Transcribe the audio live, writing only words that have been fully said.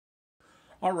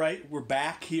All right, we're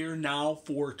back here now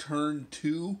for turn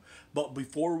two. But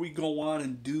before we go on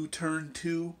and do turn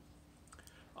two,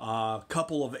 a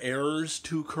couple of errors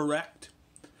to correct.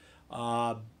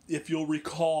 If you'll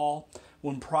recall,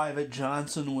 when Private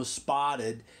Johnson was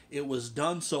spotted, it was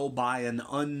done so by an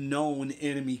unknown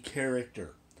enemy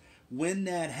character. When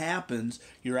that happens,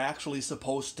 you're actually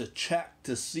supposed to check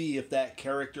to see if that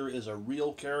character is a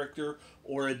real character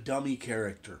or a dummy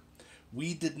character.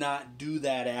 We did not do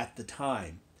that at the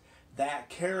time. That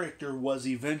character was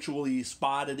eventually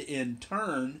spotted in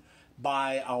turn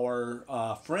by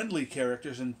our friendly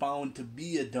characters and found to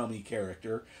be a dummy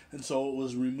character, and so it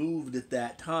was removed at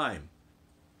that time.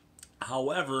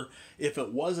 However, if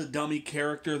it was a dummy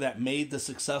character that made the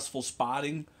successful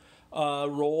spotting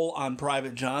roll on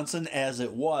Private Johnson, as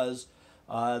it was,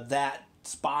 that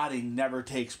spotting never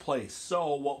takes place.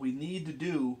 So what we need to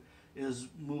do is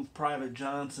move Private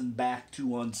Johnson back to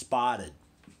unspotted.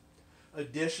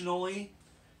 Additionally,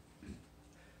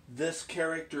 this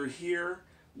character here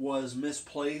was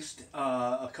misplaced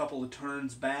a couple of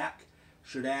turns back.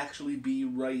 Should actually be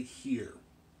right here.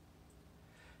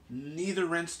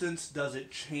 Neither instance does it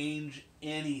change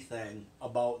anything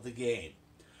about the game.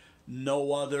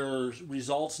 No other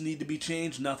results need to be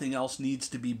changed. Nothing else needs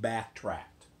to be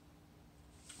backtracked.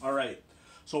 All right,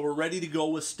 so we're ready to go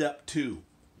with step two,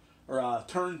 or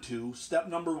turn two. Step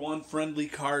number one, friendly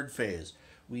card phase.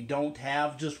 We don't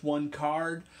have just one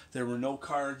card. There were no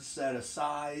cards set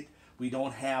aside. We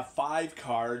don't have 5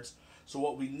 cards. So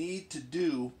what we need to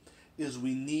do is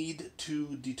we need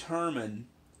to determine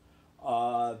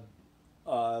what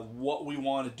we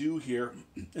want to do here.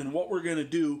 And what we're going to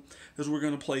do is we're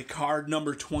going to play card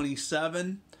number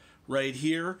 27 right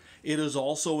here. It is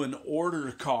also an order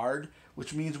card,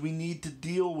 which means we need to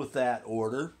deal with that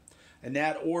order. And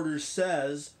that order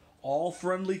says all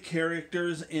friendly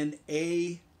characters in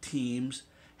A teams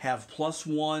have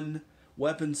 +1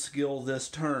 weapon skill this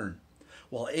turn.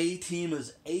 Well, A team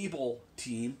is able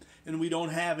team, and we don't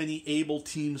have any able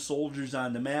team soldiers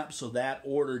on the map, so that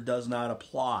order does not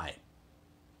apply.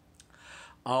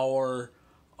 Our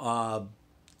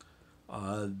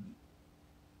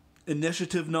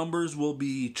initiative numbers will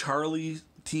be Charlie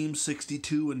team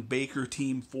 62 and Baker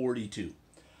team 42.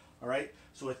 All right,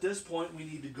 so at this point we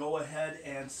need to go ahead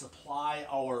and supply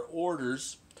our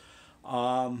orders.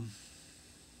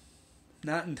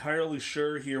 Not entirely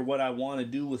sure here what I want to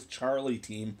do with Charlie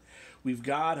team. We've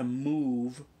got to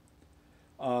move.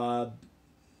 Well,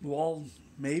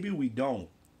 maybe we don't.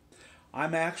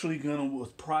 I'm actually going to,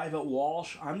 with Private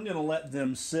Walsh, I'm going to let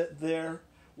them sit there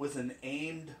with an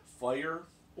aimed fire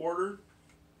order,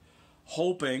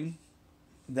 hoping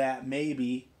that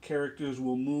maybe characters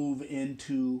will move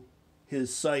into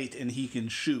his sight and he can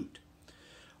shoot.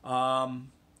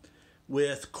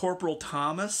 With Corporal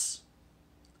Thomas,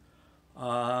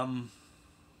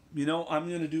 you know, I'm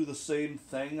going to do the same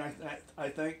thing, I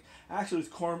think. Actually,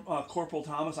 with Corporal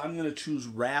Thomas, I'm going to choose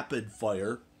rapid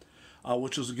fire,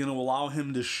 which is going to allow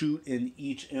him to shoot in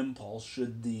each impulse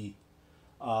should the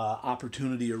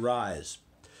opportunity arise.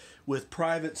 With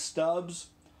Private Stubbs,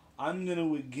 I'm going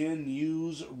to again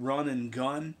use run and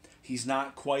gun. He's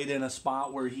not quite in a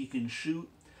spot where he can shoot,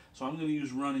 so I'm going to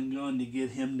use run and gun to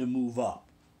get him to move up.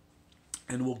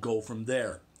 And we'll go from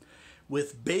there.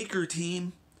 With Baker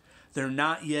team, they're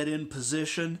not yet in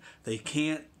position. They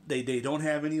don't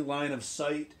have any line of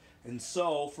sight. And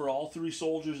so, for all 3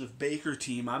 soldiers of Baker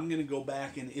team, I'm going to go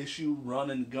back and issue run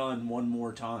and gun one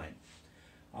more time.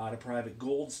 To Private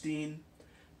Goldstein,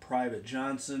 Private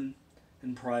Johnson,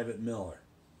 and Private Miller.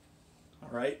 All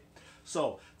right?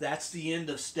 So, that's the end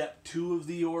of step 2 of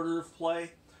the order of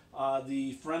play,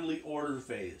 the friendly order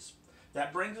phase.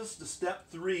 That brings us to step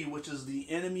 3, which is the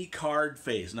enemy card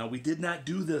phase. Now, we did not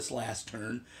do this last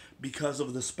turn because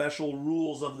of the special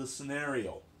rules of the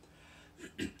scenario.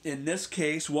 In this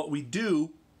case, what we do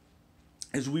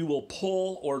is we will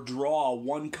pull or draw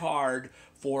 1 card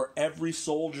for every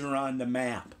soldier on the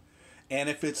map. And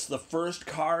if it's the first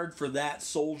card for that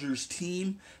soldier's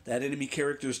team, that enemy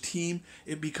character's team,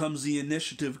 it becomes the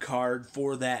initiative card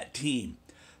for that team.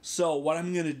 So what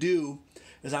I'm going to do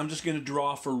is I'm just going to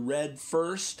draw for red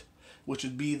first, which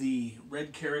would be the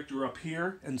red character up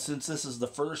here. And since this is the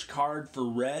first card for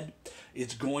red,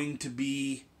 it's going to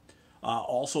be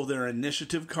also their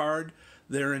initiative card.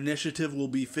 Their initiative will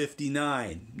be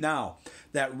 59. Now,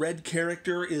 that red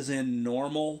character is in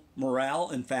normal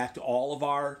morale. In fact, all of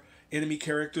our enemy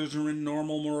characters are in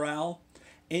normal morale.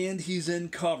 And he's in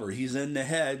cover. He's in the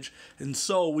hedge. And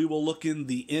so we will look in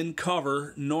the in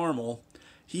cover normal.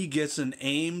 He gets an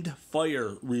aimed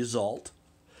fire result.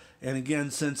 And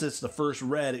again, since it's the first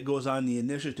red, it goes on the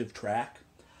initiative track.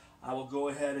 I will go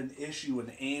ahead and issue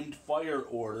an aimed fire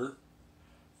order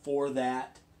for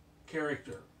that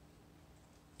character.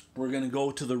 We're going to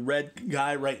go to the red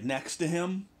guy right next to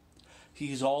him.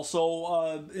 He's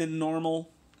also in normal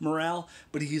morale,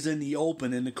 but he's in the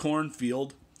open in the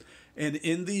cornfield. And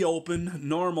in the open,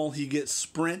 normal, he gets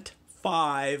Sprint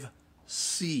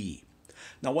 5C.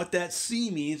 Now what that C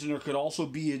means, and there could also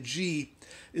be a G,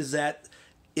 is that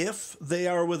if they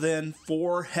are within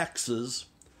 4 hexes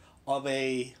of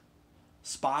a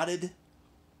spotted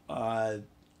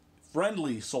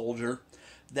friendly soldier,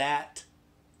 that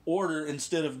order,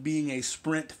 instead of being a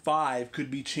Sprint 5,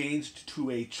 could be changed to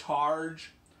a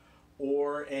charge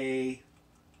or a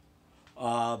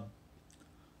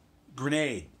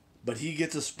grenade. But he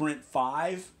gets a Sprint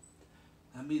 5.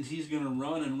 That means he's going to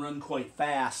run and run quite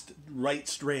fast right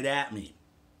straight at me.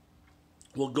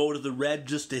 We'll go to the red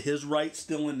just to his right,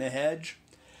 still in the hedge.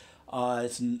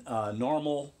 It's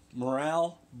normal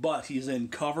morale, but he's in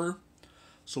cover.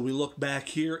 So we look back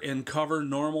here, in cover,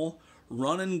 normal,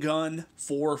 run and gun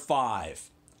 4-5.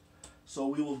 So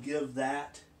we will give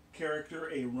that character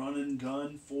a run and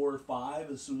gun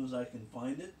 4-5 as soon as I can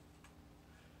find it.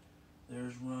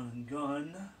 There's run and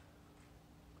gun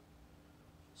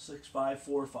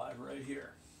 6-5-4-5 right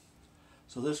here.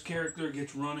 So this character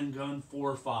gets run and gun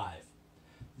 4-5.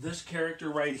 This character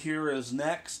right here is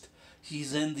next.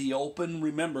 He's in the open.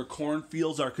 Remember,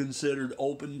 cornfields are considered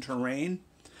open terrain.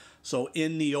 So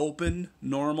in the open,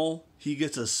 normal, he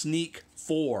gets a sneak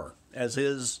 4 as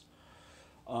his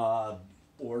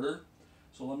order.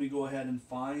 So let me go ahead and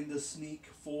find the sneak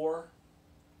 4.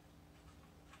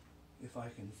 If I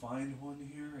can find one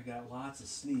here. I got lots of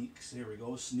sneaks. Here we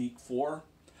go, sneak 4.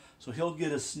 So he'll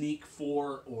get a sneak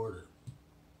 4 order.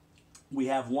 We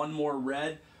have one more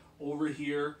red over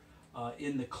here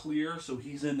in the clear. So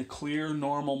he's in the clear,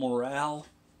 normal morale.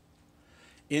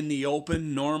 In the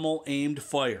open, normal aimed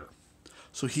fire.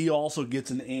 So he also gets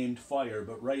an aimed fire,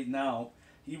 but right now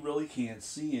he really can't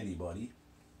see anybody.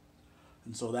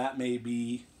 And so that may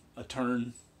be a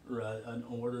turn or an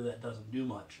order that doesn't do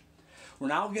much. We're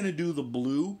now going to do the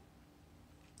blue,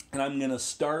 and I'm going to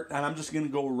start, and I'm just going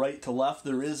to go right to left.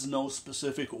 There is no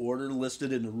specific order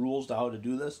listed in the rules to how to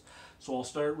do this. So I'll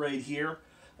start right here.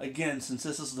 Again, since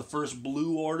this is the first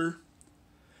blue order,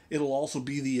 it'll also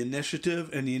be the initiative,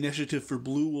 and the initiative for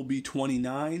blue will be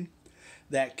 29.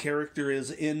 That character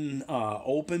is in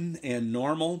open and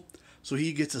normal, so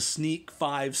he gets a sneak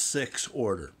 5-6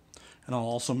 order. And I'll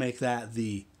also make that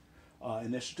the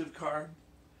initiative card.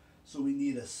 So we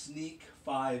need a sneak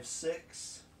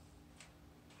 5-6.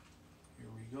 Here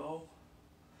we go.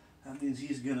 That means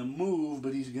he's going to move,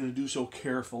 but he's going to do so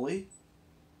carefully.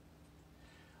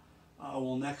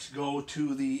 We'll next go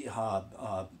to the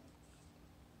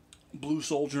blue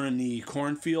soldier in the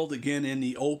cornfield. Again, in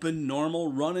the open,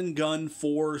 normal, run and gun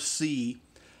 4C.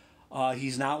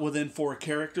 He's not within 4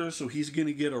 characters, so he's going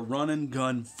to get a run and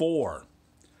gun 4.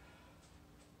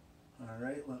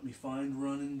 Alright, let me find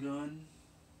run and gun.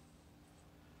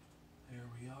 There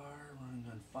we are, run and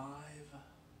gun 5.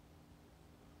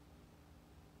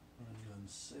 Run and gun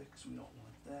 6, we don't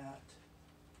want that.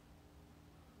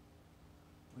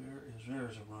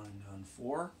 There's a run and gun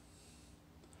 4.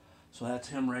 So that's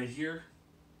him right here.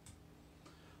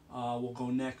 We'll go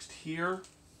next here.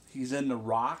 He's in the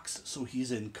rocks, so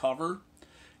he's in cover.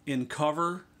 In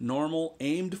cover, normal,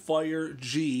 aimed fire,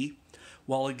 G.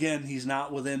 Well, again, he's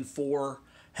not within 4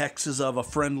 hexes of a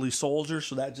friendly soldier,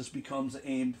 so that just becomes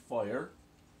aimed fire.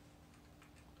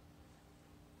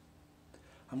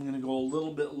 I'm going to go a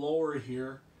little bit lower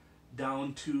here,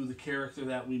 down to the character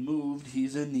that we moved.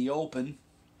 He's in the open.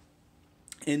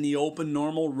 In the open,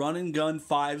 normal, run and gun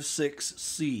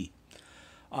 5-6C.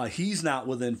 He's not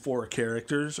within 4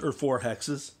 characters, or 4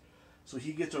 hexes, so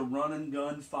he gets a run and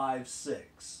gun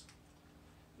 5-6.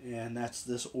 And that's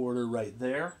this order right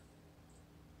there.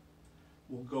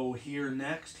 We'll go here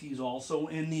next. He's also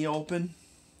in the open.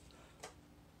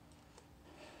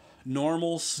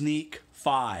 Normal, sneak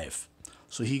 5.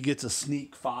 So he gets a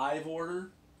sneak 5 order.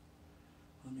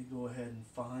 Let me go ahead and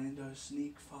find a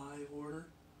sneak 5 order.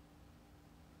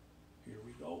 Here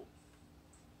we go.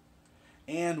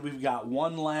 And we've got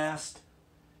one last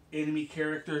enemy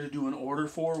character to do an order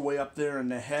for, way up there in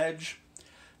the hedge.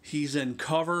 He's in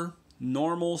cover,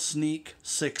 normal, sneak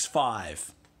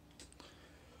 6-5.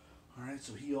 Alright,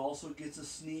 so he also gets a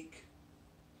sneak.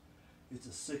 It's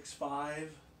a 6-5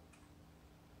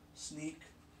 sneak.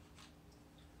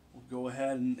 We'll go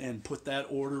ahead and put that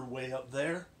order way up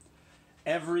there.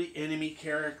 Every enemy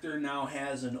character now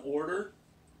has an order.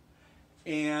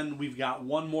 And we've got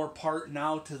one more part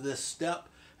now to this step,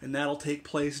 and that'll take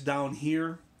place down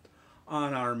here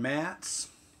on our mats.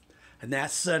 And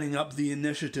that's setting up the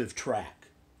initiative track.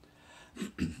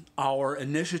 Our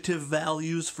initiative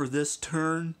values for this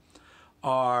turn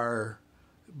are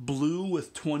blue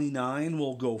with 29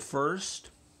 will go first.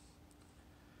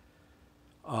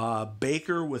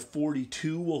 Baker with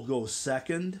 42 will go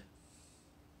second.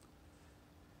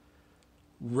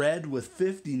 Red with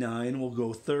 59 will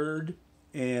go third.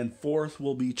 And fourth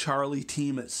will be Charlie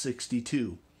Team at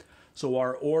 62. So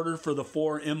our order for the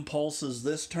 4 impulses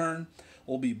this turn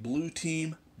will be Blue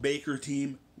Team, Baker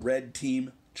Team, Red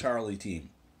Team, Charlie Team.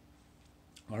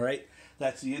 All right,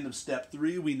 that's the end of step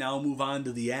 3. We now move on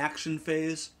to the action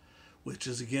phase, which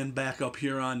is again back up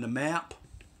here on the map.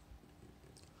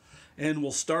 And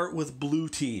we'll start with Blue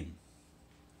Team.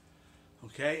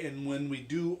 Okay, and when we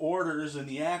do orders in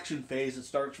the action phase, it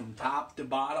starts from top to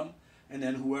bottom, and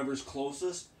then whoever's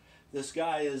closest. This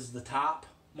guy is the top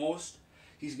most.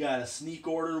 He's got a sneak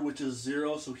order, which is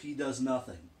 0, so he does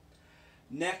nothing.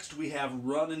 Next, we have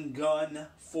Run and Gun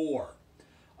 4.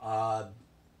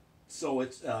 So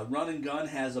it's Run and Gun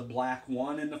has a black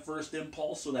 1 in the first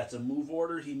impulse, so that's a move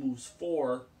order. He moves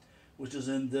 4, which is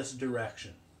in this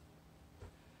direction.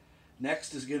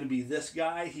 Next is going to be this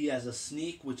guy. He has a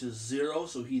sneak, which is 0,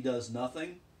 so he does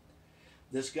nothing.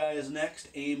 This guy is next.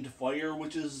 Aimed Fire,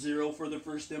 which is 0 for the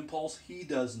first impulse. He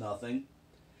does nothing.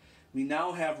 We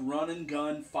now have Run and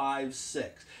Gun 5,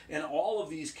 6. And all of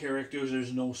these characters,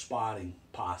 there's no spotting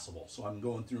possible, so I'm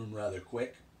going through them rather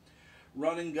quick.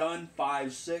 Run and Gun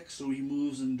 5, 6, so he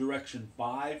moves in direction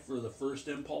 5 for the first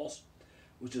impulse,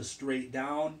 which is straight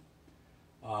down.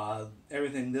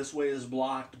 Everything this way is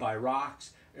blocked by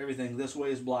rocks. Everything this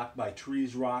way is blocked by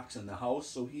trees, rocks, and the house,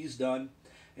 so he's done.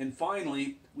 And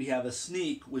finally, we have a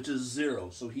sneak, which is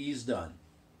 0, so he's done.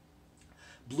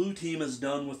 Blue Team is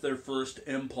done with their first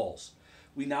impulse.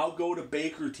 We now go to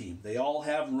Baker Team. They all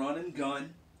have Run and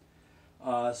Gun.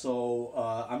 So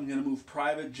I'm going to move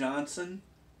Private Johnson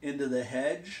into the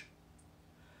hedge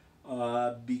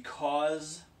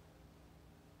because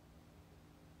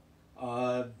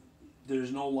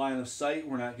there's no line of sight.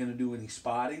 We're not going to do any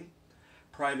spotting.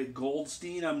 Private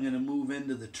Goldstein, I'm going to move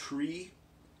into the tree.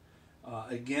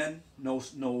 Again,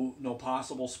 no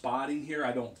possible spotting here,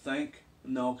 I don't think.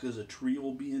 No, because a tree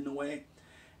will be in the way.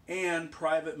 And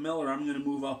Private Miller, I'm going to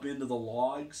move up into the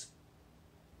logs.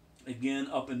 Again,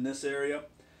 up in this area.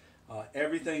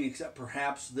 Everything except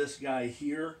perhaps this guy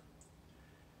here.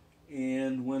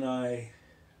 And when I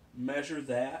measure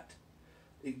that,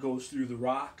 it goes through the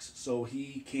rocks, so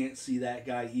he can't see that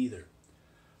guy either.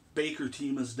 Baker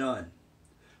Team is done.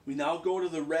 We now go to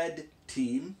the Red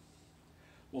Team.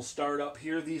 We'll start up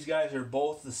here. These guys are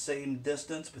both the same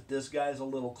distance, but this guy's a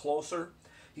little closer.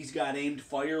 He's got Aimed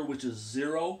Fire, which is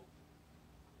 0.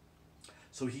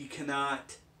 So he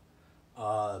cannot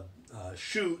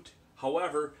shoot.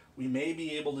 However, we may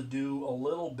be able to do a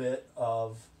little bit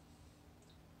of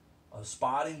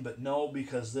spotting, but no,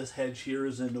 because this hedge here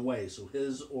is in the way. So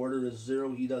his order is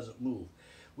 0. He doesn't move.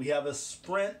 We have a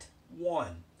Sprint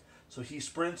 1. So he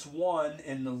sprints 1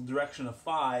 in the direction of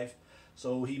 5.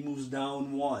 So he moves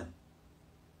down 1.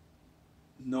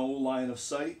 No line of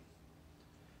sight.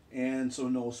 And so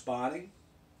no spotting.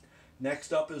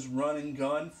 Next up is Run and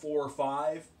Gun 4,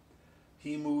 5.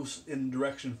 He moves in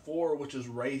direction 4, which is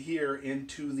right here,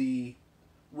 into the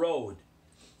road.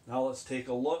 Now let's take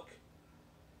a look.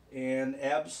 And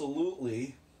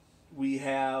absolutely, we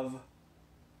have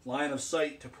line of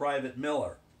sight to Private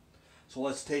Miller. So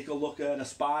let's take a look at a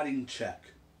spotting check.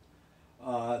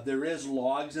 There is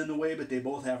logs in the way, but they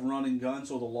both have Run and Gun,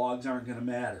 so the logs aren't going to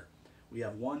matter. We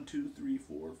have 1, 2, 3,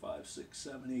 4, 5, 6,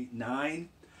 7, 8, 9.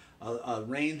 A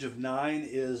range of 9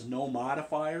 is no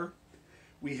modifier.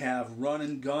 We have Run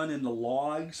and Gun in the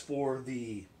logs for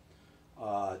the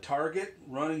target.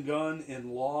 Run and Gun in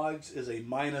logs is a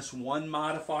 -1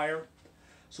 modifier.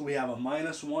 So we have a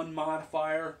 -1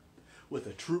 modifier with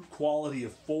a troop quality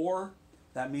of 4.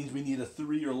 That means we need a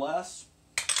 3 or less.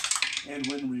 And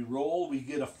when we roll, we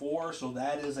get a 4, so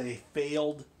that is a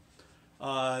failed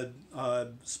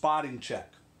spotting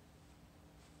check.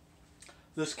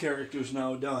 This character is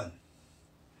now done.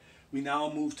 We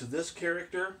now move to this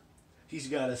character. He's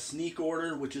got a sneak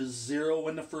order, which is 0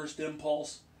 in the first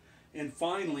impulse. And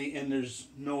finally, and there's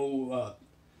no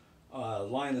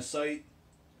line of sight,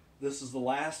 this is the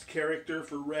last character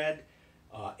for Red.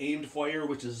 Aimed Fire,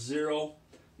 which is 0.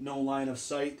 No line of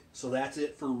sight, so that's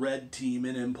it for Red Team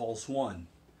in Impulse 1.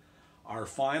 Our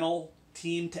final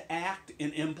team to act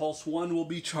in Impulse 1 will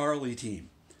be Charlie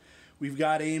Team. We've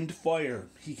got Aimed Fire.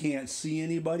 He can't see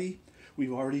anybody.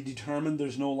 We've already determined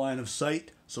there's no line of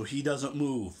sight, so he doesn't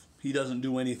move. He doesn't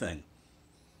do anything.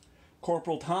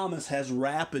 Corporal Thomas has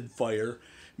Rapid Fire,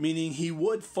 meaning he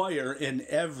would fire in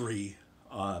every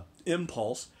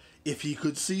impulse if he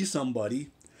could see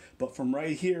somebody, but from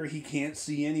right here he can't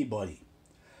see anybody.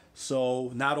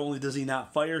 So not only does he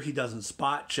not fire, he doesn't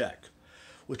spot check.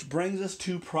 Which brings us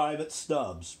to Private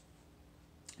Stubbs.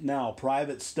 Now,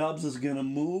 Private Stubbs is going to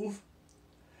move,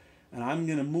 and I'm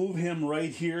going to move him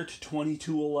right here to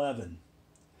 2211.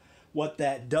 What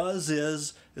that does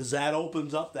is that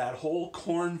opens up that whole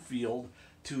cornfield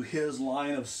to his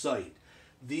line of sight.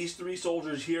 These three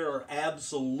soldiers here are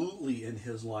absolutely in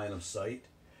his line of sight.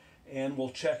 And we'll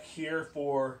check here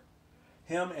for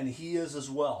him, and he is as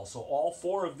well. So all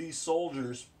four of these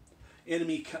soldiers,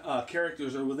 enemy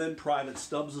characters, are within Private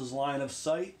Stubbs' line of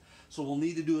sight. So we'll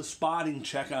need to do a spotting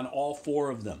check on all four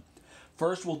of them.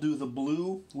 First, we'll do the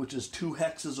blue, which is 2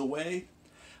 hexes away.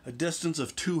 A distance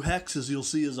of 2 hexes, you'll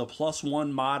see, is a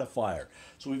 +1 modifier.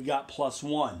 So we've got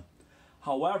 +1.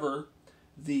 However,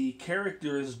 the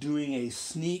character is doing a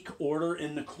sneak order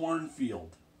in the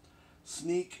cornfield.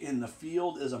 Sneak in the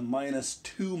field is a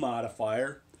 -2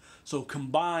 modifier. So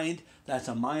combined, that's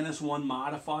a -1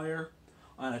 modifier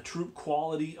on a troop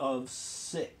quality of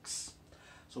 6.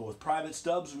 So with Private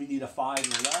Stubbs, we need a 5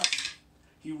 or less.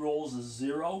 He rolls a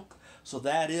 0. So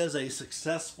that is a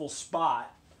successful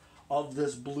spot of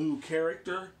this blue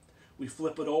character. We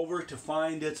flip it over to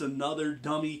find it's another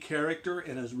dummy character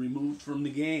and is removed from the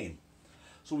game.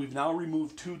 So we've now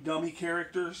removed 2 dummy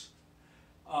characters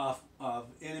of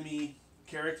enemy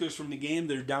characters from the game.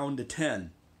 They're down to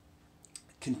 10.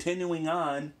 Continuing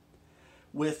on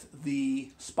with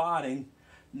the spotting,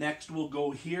 next we'll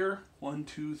go here. 1,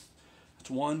 2, that's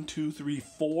 1, 2, 3,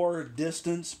 4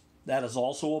 distance. That is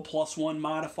also a +1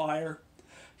 modifier.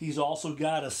 He's also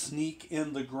got a sneak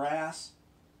in the grass,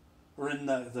 or in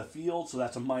the field, so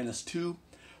that's a -2.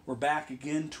 We're back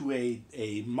again to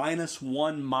a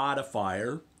 -1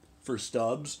 modifier for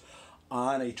Stubbs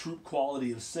on a troop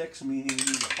quality of 6, meaning he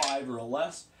needs a 5 or a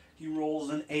less. He rolls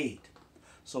an 8.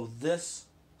 So this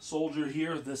soldier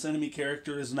here, this enemy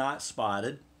character, is not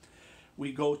spotted.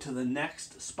 We go to the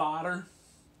next spotter.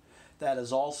 That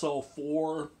is also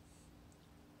 4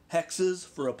 hexes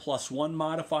for a +1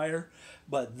 modifier,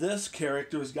 but this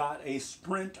character's got a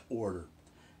sprint order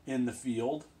in the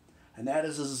field, and that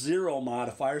is a 0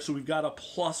 modifier, so we've got a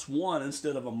 +1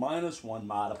 instead of a -1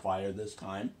 modifier this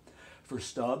time for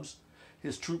Stubbs.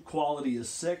 His troop quality is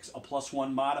 6, a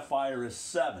 +1 modifier is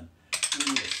 7. We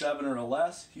need a 7 or a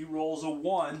less. He rolls a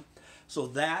 1, so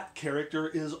that character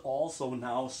is also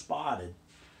now spotted.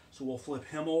 So we'll flip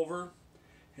him over,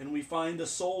 and we find a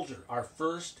soldier, our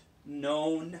first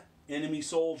known enemy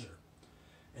soldier,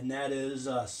 and that is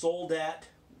Soldat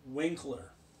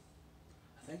Winkler.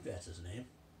 I think that's his name,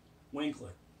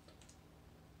 Winkler.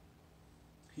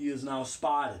 He is now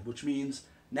spotted, which means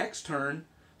next turn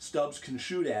Stubbs can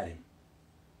shoot at him.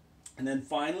 And then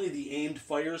finally, the aimed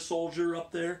fire soldier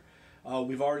up there,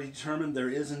 we've already determined there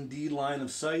is indeed line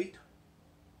of sight.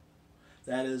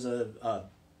 That is a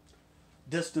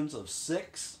distance of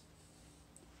 6.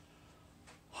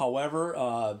 However,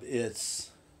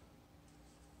 it's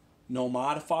no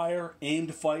modifier.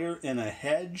 Aimed fire in a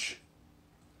hedge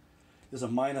is a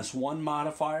 -1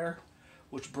 modifier,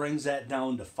 which brings that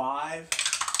down to 5.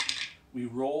 We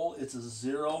roll, it's a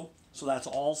 0, so that's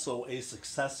also a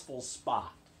successful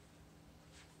spot.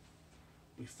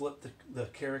 We flip the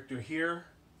character here.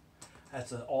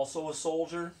 That's also a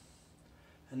soldier,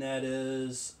 and that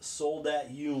is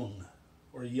Soldat Young,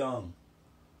 or Young.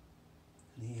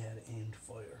 And he had aimed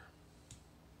fire.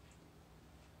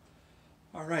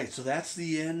 Alright, so that's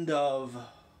the end of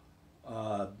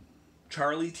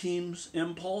Charlie Team's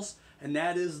Impulse, and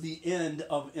that is the end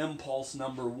of Impulse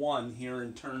number 1 here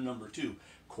in turn number 2.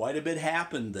 Quite a bit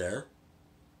happened there.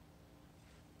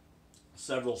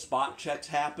 Several spot checks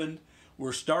happened.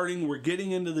 We're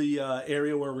getting into the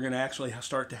area where we're going to actually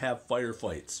start to have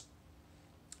firefights.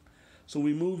 So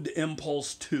we moved to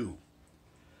Impulse 2.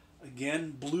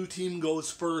 Again, blue team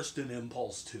goes first in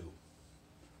Impulse 2.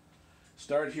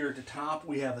 Start here at the top,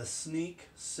 we have a sneak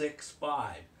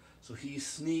 6-5. So he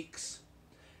sneaks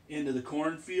into the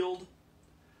cornfield,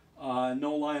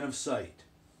 no line of sight.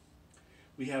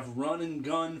 We have run and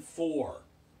gun 4.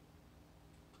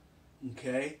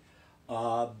 Okay.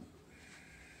 I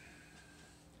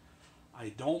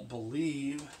don't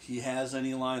believe he has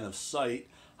any line of sight.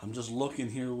 I'm just looking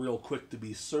here real quick to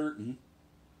be certain,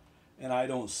 and I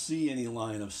don't see any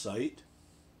line of sight.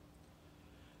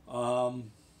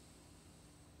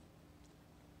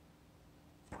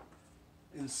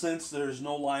 And since there's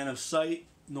no line of sight,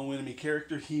 no enemy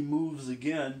character, he moves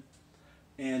again,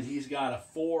 and he's got a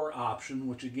 4 option,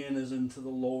 which again is into the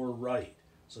lower right.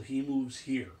 So he moves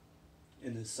here.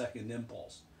 in his second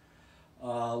impulse.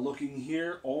 Looking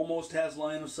here, almost has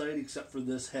line of sight except for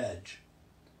this hedge.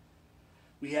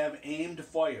 We have aimed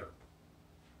fire.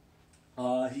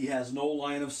 He has no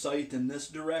line of sight in this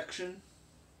direction.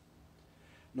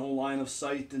 No line of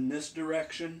sight in this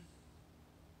direction.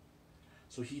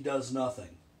 So he does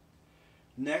nothing.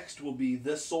 Next will be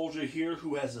this soldier here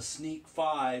who has a sneak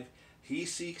 5. He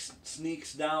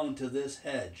sneaks down to this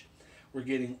hedge. We're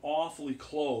getting awfully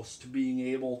close to being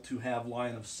able to have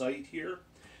line of sight here.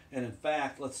 And in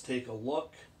fact, let's take a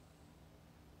look.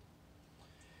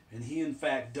 And he in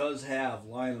fact does have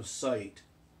line of sight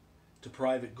to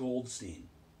Private Goldstein.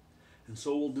 And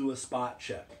so we'll do a spot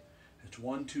check. It's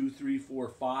 1, 2, 3, 4,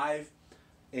 5.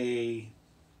 A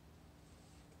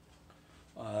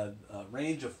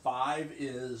range of 5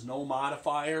 is no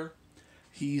modifier.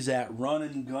 He's at run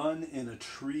and gun in a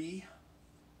tree.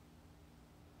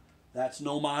 That's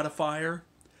no modifier.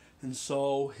 And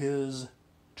so his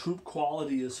troop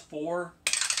quality is 4.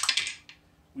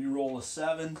 We roll a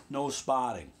 7, no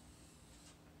spotting.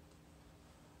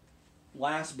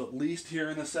 Last but least here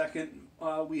in a second,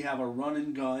 we have a run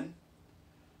and gun.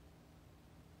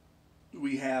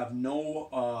 We have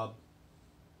no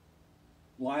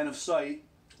line of sight,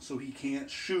 so he can't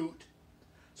shoot.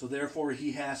 So therefore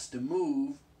he has to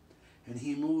move, and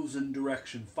he moves in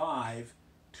direction 5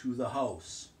 to the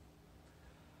house.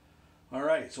 All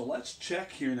right, so let's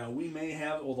check here now. We may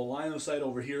have, well, the line of sight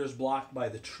over here is blocked by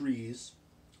the trees,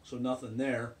 so nothing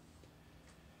there.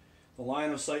 The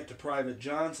line of sight to Private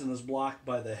Johnson is blocked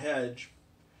by the hedge,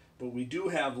 but we do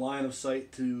have line of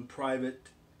sight to Private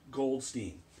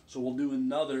Goldstein. So we'll do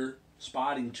another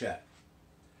spotting check.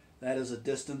 That is a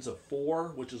distance of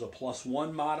 4, which is a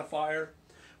 +1 modifier.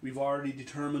 We've already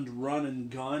determined run and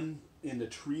gun in the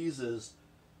trees is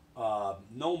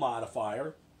no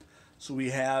modifier. So we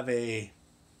have a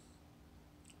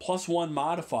 +1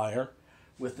 modifier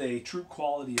with a troop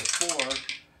quality of 4.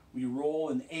 We roll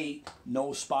an 8,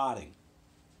 no spotting.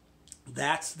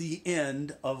 That's the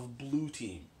end of blue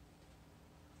team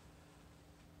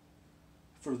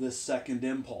for this second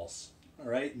impulse. All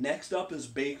right, next up is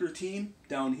Baker team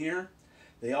down here.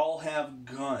 They all have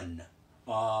gun.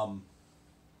 Well,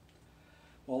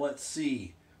 let's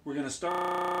see. We're going to start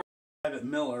with Private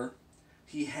Miller.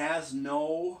 He has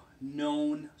no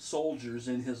known soldiers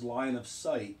in his line of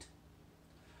sight.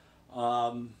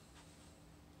 And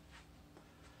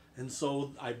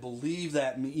so I believe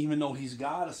that even though he's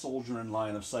got a soldier in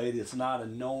line of sight, it's not a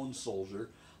known soldier.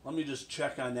 Let me just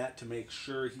check on that to make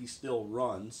sure he still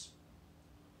runs.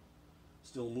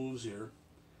 Still moves here.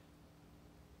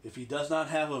 If he does not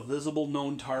have a visible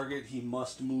known target, he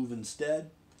must move instead.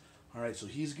 All right, so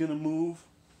he's going to move.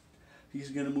 He's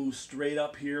going to move straight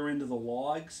up here into the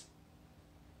logs.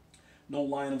 No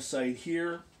line of sight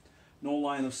here. No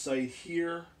line of sight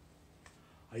here.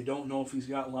 I don't know if he's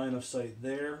got line of sight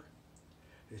there.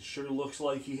 It sure looks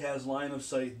like he has line of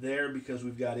sight there because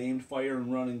we've got aimed fire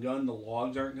and run and gun. The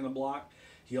logs aren't going to block.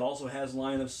 He also has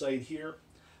line of sight here.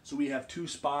 So we have 2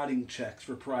 spotting checks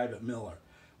for Private Miller.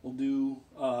 We'll do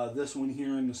this one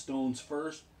here in the stones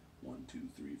first. 1, 2,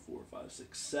 3, 4, 5,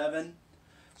 6, 7.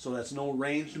 So that's no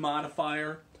ranged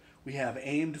modifier. We have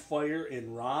aimed fire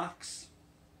in rocks.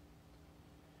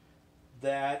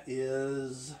 That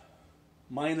is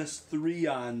 -3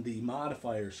 on the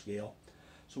modifier scale.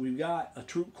 So we've got a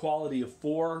troop quality of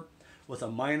 4 with a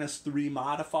 -3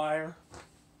 modifier.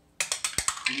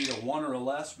 We need a 1 or a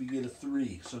less, we get a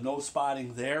 3. So no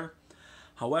spotting there.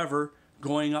 However,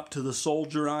 going up to the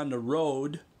soldier on the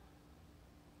road,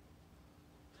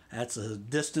 that's a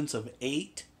distance of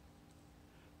 8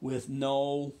 with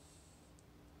no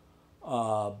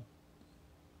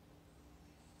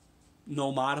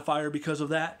modifier because of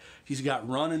that. He's got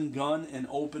run and gun in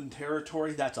open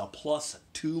territory. That's a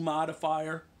 +2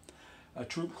 modifier. A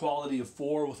troop quality of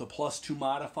 4 with a +2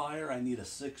 modifier. I need a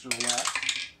 6 or less.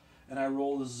 And I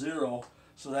rolled a 0.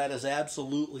 So that is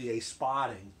absolutely a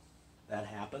spotting. That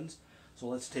happens. So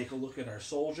let's take a look at our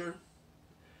soldier.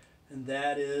 And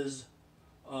that is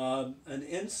an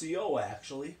NCO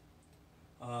actually.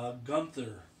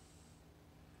 Gunther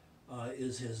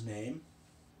is his name.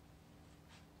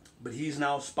 But he's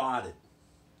now spotted.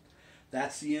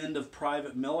 That's the end of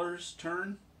Private Miller's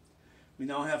turn. We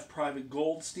now have Private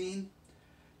Goldstein.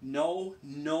 No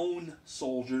known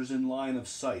soldiers in line of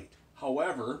sight.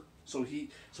 However, so he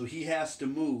has to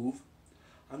move.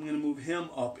 I'm going to move him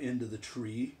up into the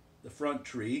tree, the front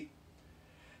tree.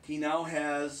 He now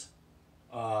has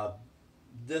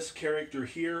this character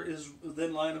here is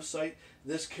within line of sight.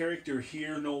 This character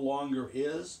here no longer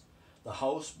is. The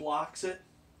house blocks it.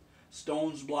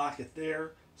 Stones block it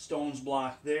there. Stones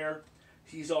block there.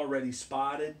 He's already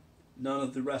spotted. None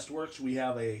of the rest works. We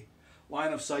have a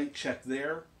line of sight check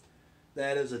there.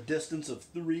 That is a distance of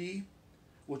 3,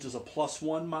 which is a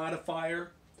 +1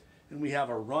 modifier. And we have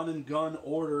a run and gun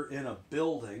order in a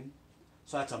building.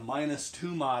 So that's a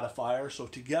 -2 modifier. So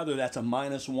together that's a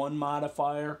 -1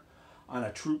 modifier on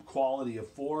a troop quality of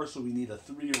 4. So we need a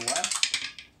 3 or less.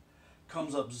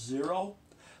 Comes up 0.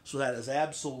 So that is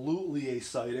absolutely a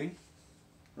sighting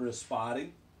or a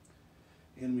spotting.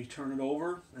 And we turn it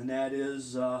over, and that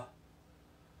is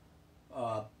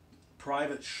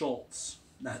Private Schultz.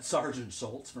 Not Sergeant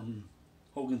Schultz from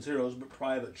Hogan's Heroes, but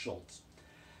Private Schultz.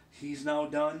 He's now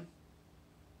done.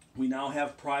 We now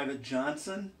have Private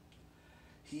Johnson.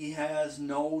 He has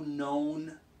no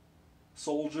known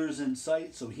soldiers in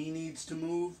sight, so he needs to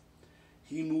move.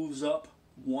 He moves up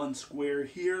 1 square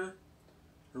here,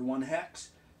 or 1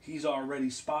 hex. He's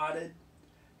already spotted.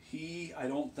 He, I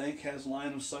don't think, has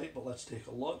line of sight, but let's take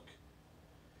a look.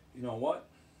 You know what?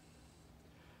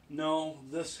 No,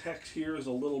 this hex here is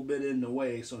a little bit in the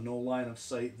way, so no line of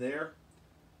sight there.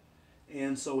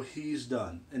 And so he's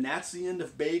done. And that's the end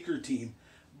of Baker team.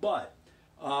 But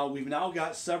we've now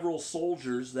got several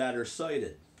soldiers that are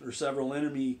sighted, or several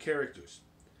enemy characters.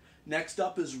 Next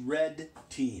up is Red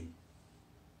team.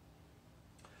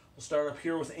 We'll start up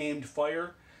here with aimed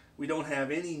fire. We don't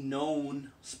have any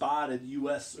known spotted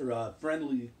U.S. or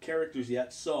friendly characters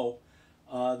yet, so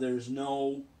there's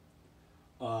no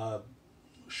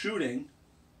shooting.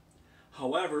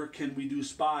 However, can we do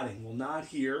spotting? Well, not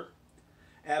here.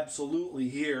 Absolutely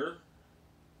here.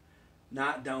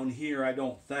 Not down here, I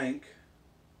don't think.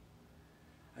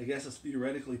 I guess it's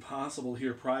theoretically possible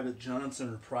here Private Johnson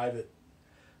or Private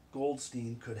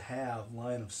Goldstein could have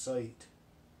line of sight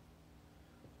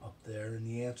up there, and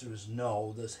the answer is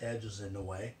no. This hedge is in the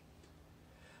way.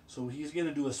 So he's going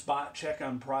to do a spot check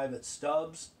on Private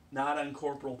Stubbs, not on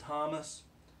Corporal Thomas,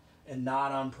 and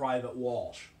not on Private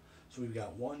Walsh. So we've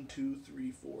got 1, 2,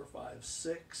 3, 4, 5,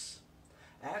 6.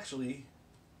 Actually,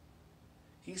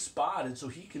 he's spotted, so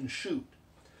he can shoot.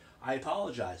 I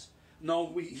apologize.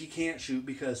 No, he can't shoot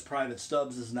because Private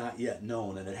Stubbs is not yet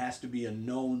known, and it has to be a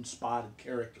known spotted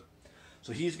character.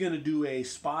 So he's going to do a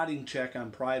spotting check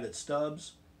on Private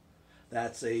Stubbs.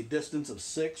 That's a distance of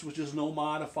 6, which is no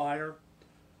modifier.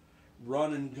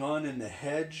 Run and gun in the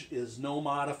hedge is no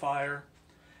modifier.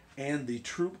 And the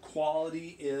troop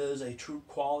quality is a troop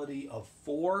quality of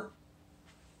 4.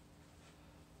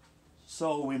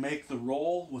 So we make the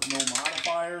roll with no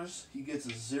modifiers. He gets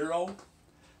a 0.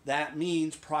 That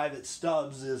means Private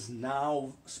Stubbs is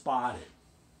now spotted.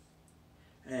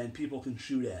 And people can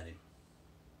shoot at him.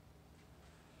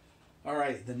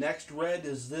 Alright, the next red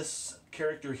is this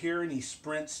character here, and he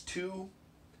sprints 2.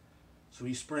 So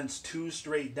he sprints 2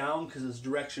 straight down because his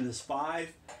direction is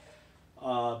 5.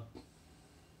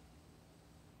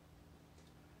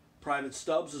 Private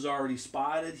Stubbs is already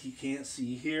spotted. He can't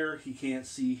see here. He can't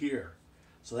see here.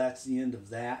 So that's the end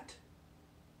of that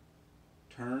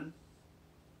turn.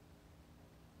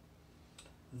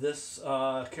 This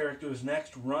character is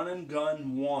next, Run and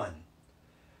Gun 1.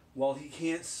 Well, he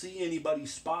can't see anybody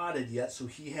spotted yet, so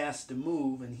he has to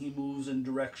move, and he moves in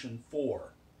direction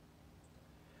 4.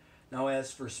 Now,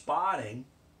 as for spotting,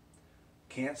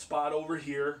 can't spot over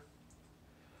here.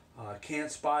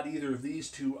 Can't spot either of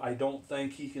these two. I don't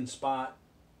think he can spot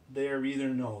there either.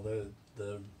 No,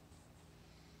 the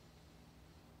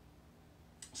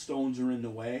stones are in the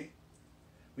way.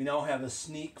 We now have a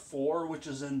sneak 4, which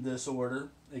is in this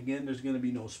order. Again, there's going to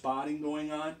be no spotting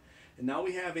going on. And now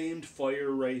we have aimed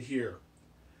fire right here.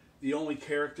 The only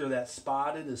character that's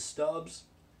spotted is Stubbs.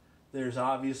 There's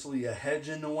obviously a hedge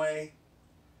in the way.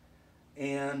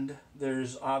 And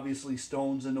there's obviously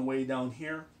stones in the way down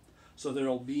here. So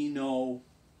there'll be no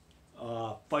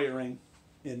firing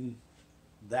in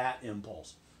that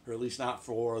impulse. Or at least not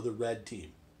for the red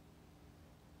team.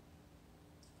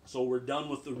 So we're done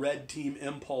with the red team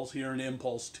impulse here in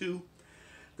impulse 2.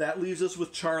 That leaves us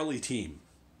with Charlie team.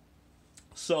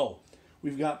 So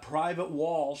we've got Private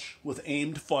Walsh with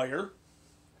aimed fire,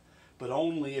 but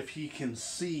only if he can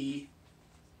see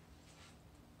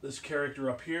this character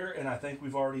up here, and I think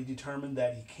we've already determined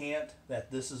that he can't,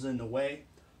 that this is in the way,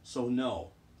 so no.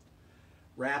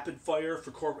 Rapid fire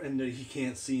for Corporal, and he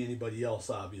can't see anybody else,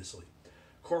 obviously.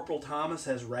 Corporal Thomas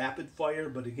has rapid fire,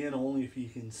 but again, only if he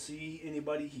can see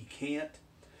anybody. He can't,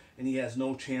 and he has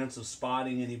no chance of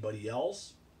spotting anybody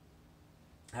else.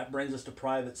 That brings us to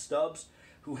Private Stubbs,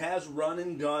 who has run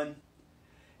and gun,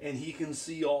 and he can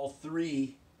see all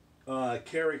 3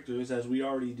 characters, as we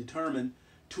already determined,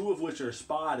 2 of which are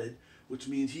spotted, which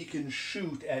means he can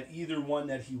shoot at either one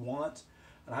that he wants.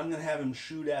 And I'm going to have him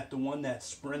shoot at the one that's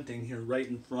sprinting here right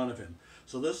in front of him.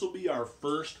 So this will be our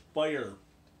first fire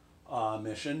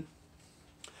mission.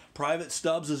 Private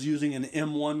Stubbs is using an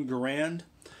M1 Garand,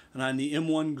 and on the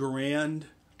M1 Garand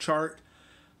chart,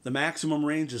 the maximum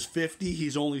range is 50.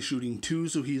 He's only shooting 2,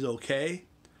 so he's okay.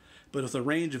 But with a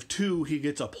range of 2, he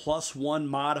gets a +1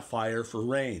 modifier for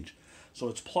range. So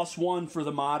it's +1 for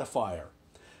the modifier.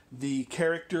 The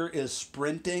character is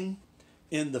sprinting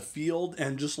in the field,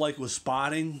 and just like with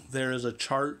spotting, there is a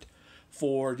chart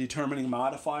for determining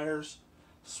modifiers.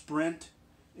 Sprint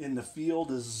in the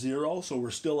field is 0, so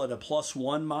we're still at a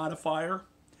 +1 modifier.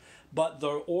 But the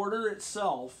order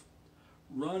itself,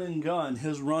 run and gun,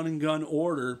 his run and gun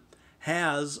order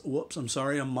has, a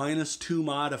 -2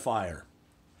 modifier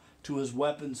to his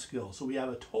weapon skill. So we have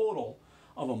a total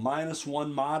of a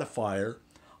 -1 modifier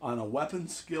on a weapon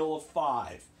skill of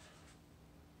 5.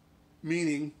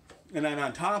 Meaning, and then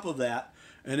on top of that,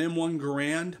 an M1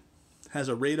 Garand has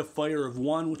a rate of fire of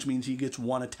 1, which means he gets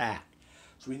 1 attack.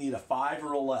 So we need a 5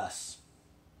 or a less.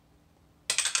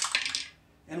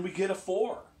 And we get a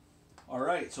 4. All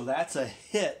right, so that's a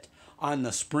hit on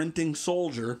the sprinting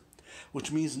soldier,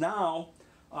 which means now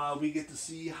we get to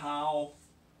see how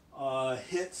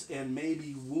hits and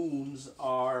maybe wounds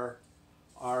are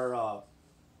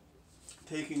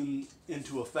taken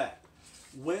into effect.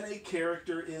 When a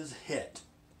character is hit,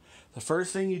 the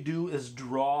first thing you do is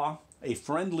draw a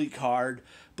friendly card,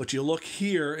 but you look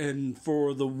here and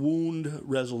for the wound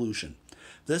resolution.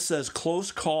 This says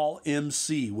close call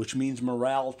MC, which means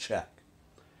morale check.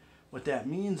 What that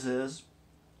means is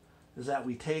that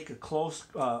we take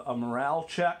a morale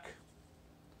check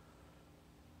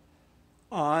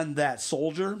on that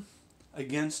soldier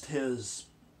against his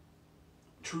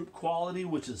troop quality,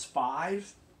 which is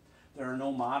 5. There are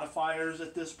no modifiers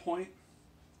at this point.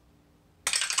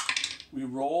 We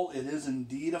roll, it is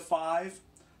indeed a 5.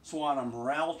 So on a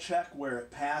morale check where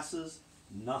it passes,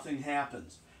 nothing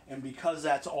happens. And because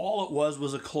that's all it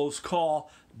was a close call,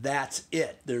 that's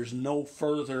it. There's no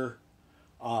further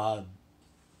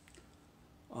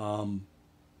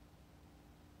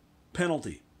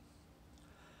penalty.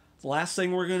 The last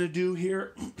thing we're going to do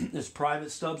here is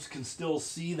Private Stubbs can still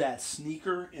see that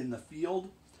sneaker in the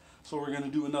field. So we're going to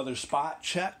do another spot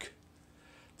check.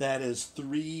 That is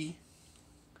 3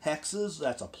 hexes.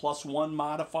 That's a +1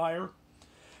 modifier.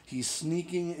 He's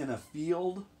sneaking in a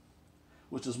field,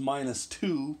 which is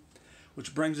 -2,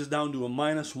 which brings us down to a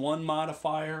 -1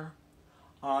 modifier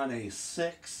on a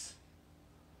 6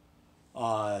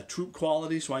 troop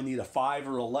quality. So I need a 5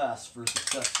 or a less for a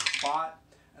successful spot.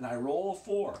 And I roll a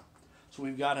 4. So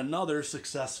we've got another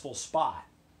successful spot.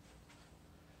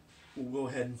 We'll go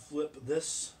ahead and flip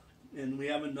this, and we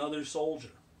have another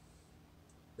soldier.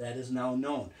 That is now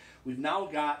known. We've now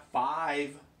got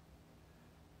 5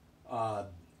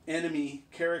 enemy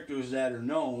characters that are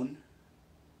known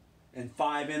and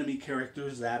 5 enemy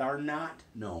characters that are not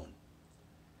known.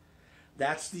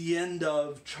 That's the end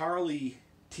of Charlie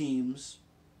Team's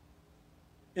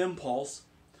Impulse,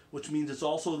 which means it's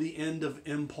also the end of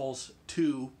Impulse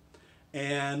 2.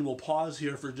 And we'll pause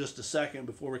here for just a second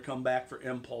before we come back for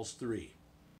Impulse 3.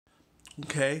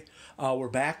 Okay, we're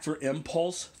back for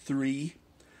Impulse 3.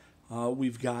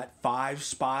 We've got 5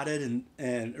 spotted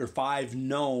or 5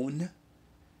 known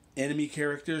enemy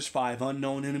characters, 5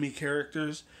 unknown enemy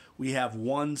characters. We have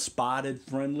 1 spotted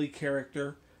friendly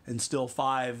character and still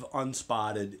 5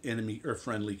 unspotted enemy or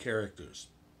friendly characters.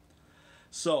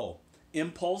 So,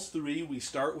 Impulse 3, we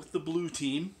start with the blue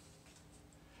team,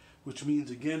 which means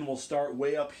again we'll start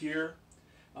way up here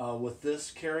with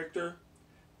this character.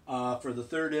 For the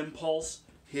third impulse,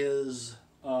 his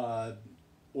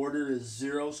order is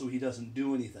 0, so he doesn't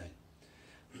do anything.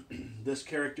 This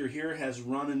character here has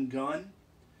run and gun,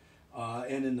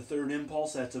 and in the third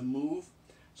impulse, that's a move.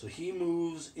 So he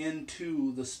moves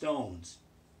into the stones.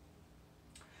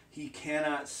 He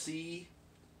cannot see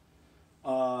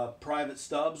Private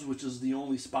Stubbs, which is the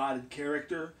only spotted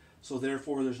character, so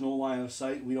therefore there's no line of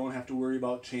sight. We don't have to worry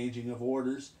about changing of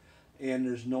orders, and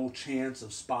there's no chance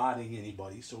of spotting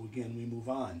anybody. So again, we move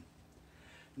on.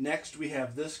 Next, we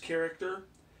have this character.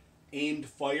 Aimed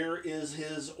fire is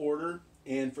his order,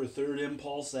 and for third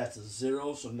impulse, that's a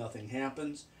 0, so nothing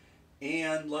happens.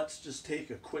 And let's just take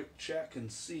a quick check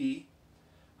and see.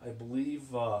 I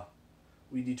believe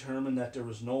we determined that there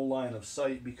was no line of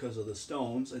sight because of the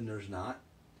stones, and there's not.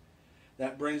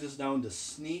 That brings us down to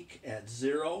sneak at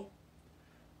 0.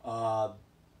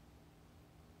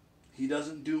 He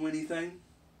doesn't do anything.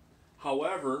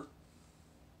 However,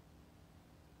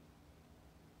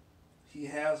 he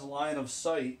has line of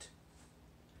sight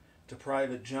to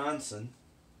Private Johnson,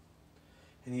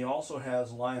 and he also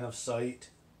has line of sight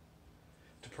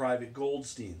to Private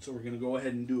Goldstein. So we're going to go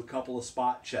ahead and do a couple of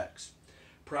spot checks.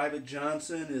 Private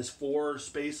Johnson is 4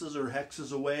 spaces or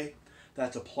hexes away.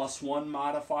 That's a +1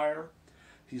 modifier.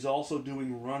 He's also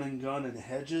doing run and gun and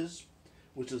hedges,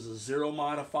 which is a 0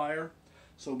 modifier.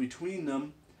 So between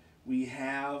them, we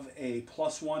have a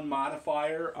 +1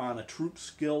 modifier on a troop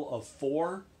skill of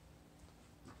 4,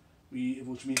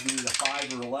 which means we need a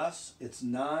 5 or less. It's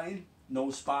 9. No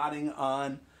spotting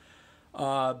on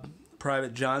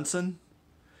Private Johnson.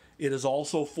 It is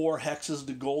also 4 hexes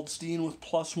to Goldstein with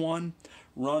 +1.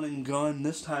 Run and gun,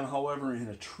 this time, however, in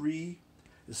a tree,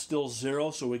 is still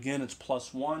 0. So again, it's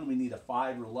 +1. We need a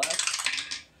 5 or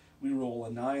less. We roll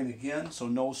a 9 again, so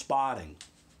no spotting.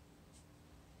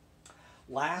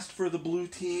 Last for the blue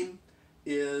team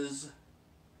is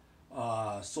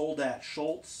Soldat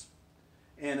Schultz,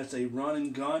 and it's a run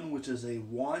and gun, which is a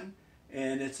 1,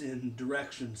 and it's in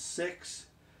direction 6,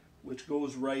 which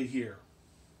goes right here.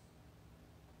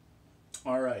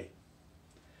 All right.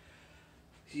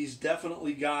 He's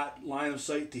definitely got line of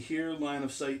sight to here, line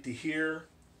of sight to here,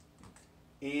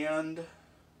 and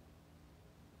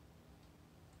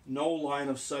no line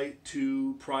of sight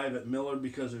to Private Miller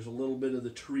because there's a little bit of the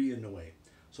tree in the way.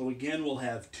 So again, we'll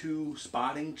have 2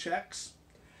 spotting checks.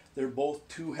 They're both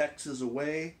 2 hexes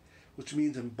away, which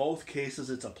means in both cases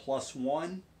it's a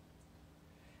 +1.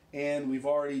 And we've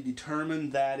already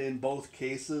determined that in both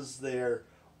cases their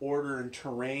order and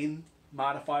terrain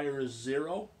modifier is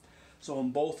 0. So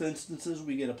in both instances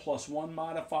we get a +1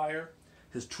 modifier.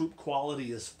 His troop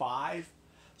quality is 5.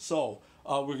 So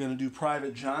we're going to do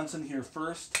Private Johnson here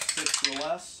first, 6 or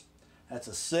less. That's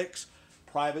a 6.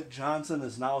 Private Johnson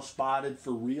is now spotted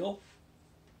for real.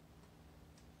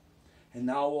 And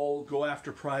now we'll go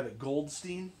after Private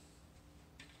Goldstein.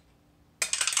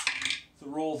 The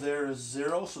roll there is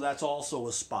 0, so that's also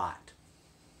a spot.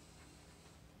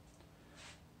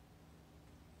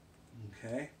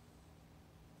 Okay.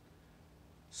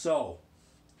 So,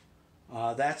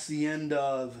 that's the end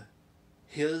of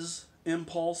his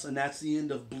impulse, and that's the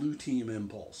end of blue team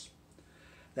impulse.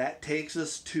 That takes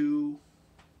us to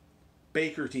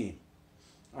Baker team.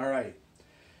 All right.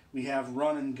 We have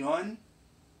run and gun.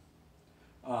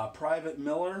 Private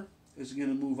Miller is going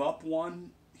to move up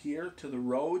 1 here to the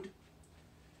road.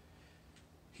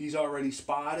 He's already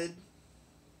spotted.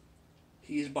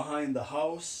 He's behind the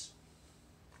house.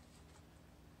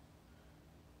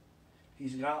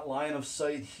 He's got line of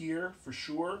sight here for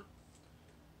sure,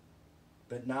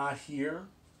 but not here,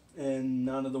 and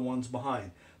none of the ones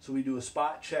behind. So we do a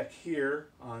spot check here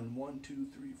on 1, 2,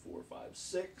 3, 4, 5,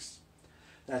 6.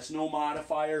 That's no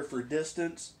modifier for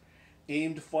distance.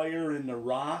 Aimed fire in the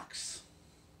rocks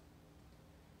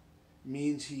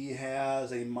means he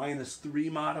has a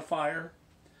 -3 modifier.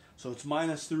 So it's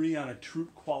 -3 on a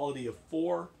troop quality of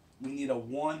 4. We need a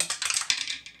 1,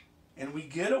 and we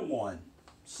get a 1.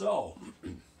 So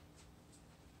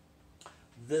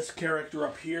this character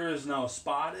up here is now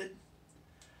spotted,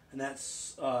 and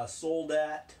that's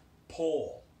Soldat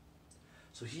Pole.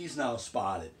 So he's now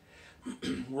spotted.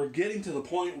 We're getting to the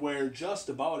point where just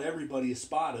about everybody is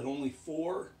spotted. Only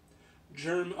 4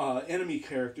 enemy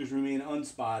characters remain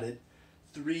unspotted.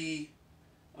 3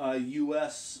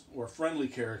 U.S. or friendly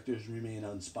characters remain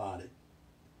unspotted.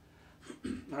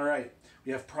 All right,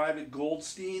 we have Private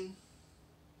Goldstein.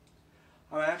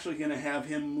 I'm actually going to have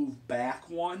him move back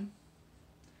 1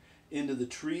 into the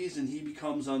trees, and he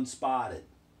becomes unspotted.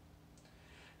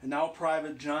 And now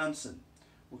Private Johnson.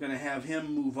 We're going to have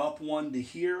him move up 1 to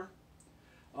here.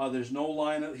 There's no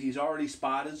line of, he's already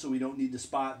spotted, so we don't need to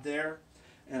spot there.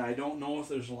 And I don't know if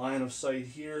there's a line of sight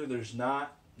here. There's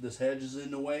not. This hedge is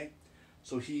in the way.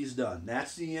 So he's done.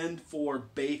 That's the end for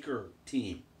Baker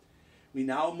team. We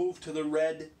now move to the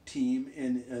red team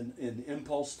in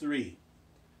Impulse 3.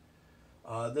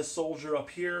 This soldier up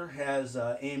here has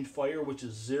aimed fire, which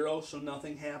is 0, so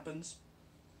nothing happens.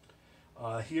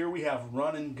 Here we have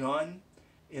run and gun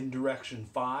in direction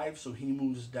 5, so he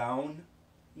moves down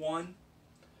 1.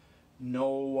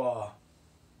 No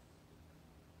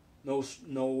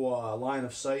line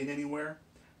of sight anywhere.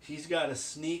 He's got a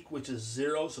sneak, which is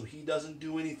 0, so he doesn't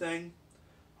do anything.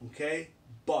 Okay,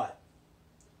 but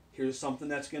here's something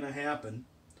that's going to happen.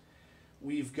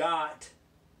 We've got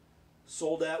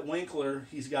Soldat Winkler.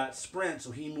 He's got sprint,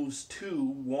 so he moves 2,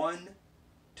 1,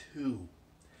 2.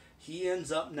 He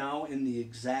ends up now in the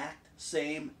exact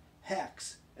same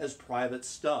hex as Private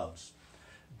Stubbs.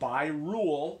 By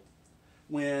rule,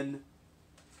 when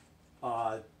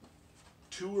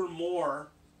 2 or more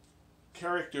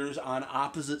characters on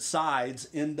opposite sides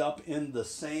end up in the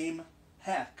same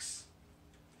hex,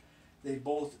 they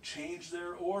both change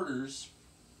their orders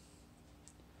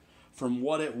from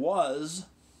what it was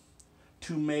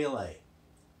to melee.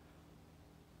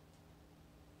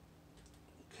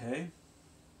 Okay.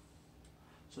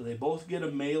 So they both get a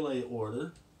melee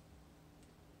order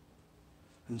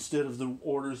instead of the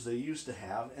orders they used to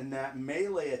have, and that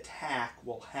melee attack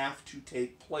will have to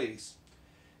take place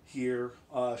here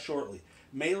shortly.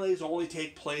 Melees only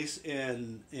take place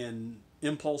in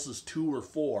impulses 2 or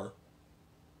 4,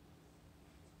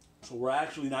 so we're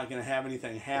actually not going to have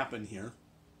anything happen here.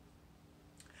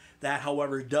 That,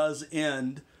 however, does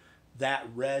end that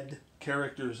red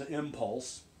character's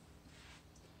impulse.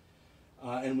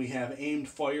 And we have aimed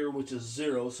fire, which is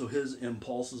 0, so his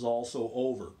impulse is also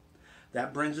over.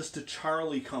 That brings us to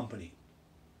Charlie Company,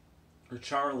 or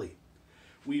Charlie.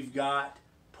 We've got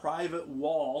Private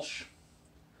Walsh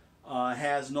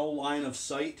has no line of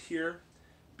sight here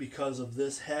because of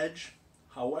this hedge.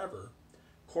 However,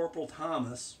 Corporal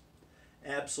Thomas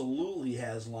absolutely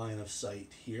has line of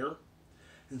sight here.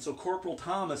 And so Corporal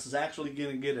Thomas is actually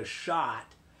going to get a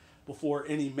shot before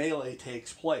any melee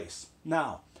takes place.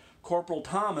 Now, Corporal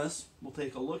Thomas, we'll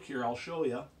take a look here, I'll show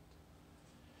you.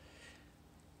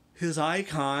 His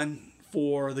icon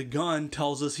for the gun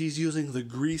tells us he's using the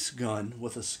grease gun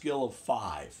with a skill of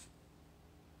 5.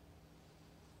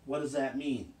 What does that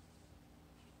mean?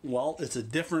 Well, it's a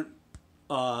different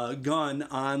gun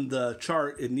on the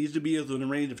chart. It needs to be within a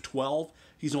range of 12.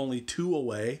 He's only 2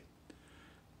 away.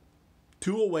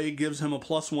 2 away gives him a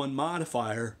 +1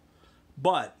 modifier,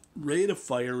 but rate of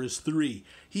fire is 3.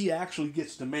 He actually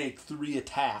gets to make 3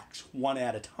 attacks, 1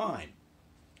 at a time.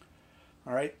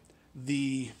 All right.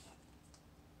 The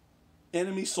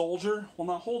enemy soldier, well,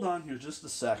 now hold on here just a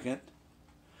second.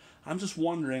 I'm just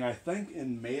wondering, I think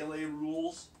in melee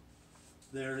rules,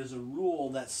 there is a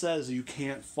rule that says you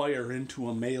can't fire into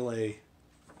a melee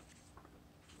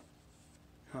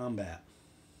combat.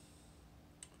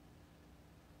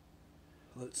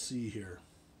 Let's see here.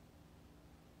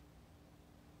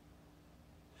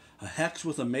 A hex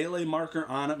with a melee marker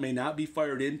on it may not be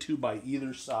fired into by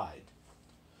either side.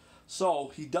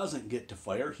 So he doesn't get to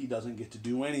fire. He doesn't get to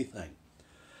do anything.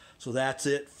 So that's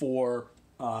it for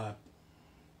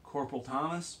Corporal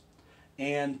Thomas.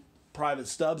 And Private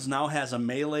Stubbs now has a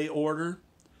melee order,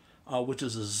 which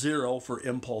is a 0 for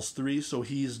Impulse 3, so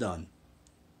he's done.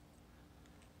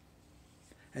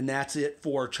 And that's it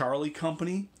for Charlie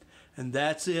Company. And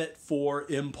that's it for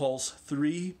Impulse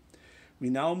 3. We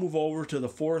now move over to the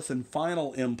 4th and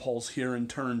final impulse here in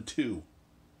turn 2.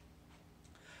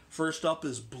 First up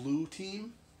is Blue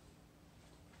Team.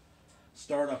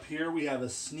 Start up here. We have a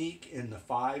sneak in the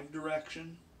 5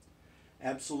 direction.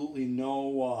 Absolutely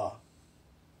no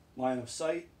line of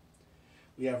sight.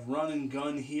 We have run and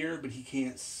gun here, but he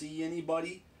can't see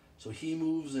anybody. So he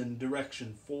moves in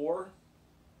direction 4.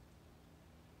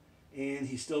 And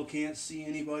he still can't see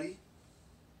anybody.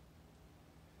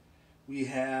 We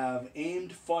have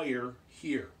aimed fire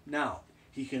here. Now,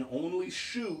 he can only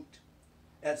shoot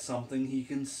at something he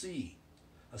can see.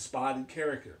 A spotted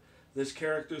character. This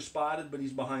character is spotted, but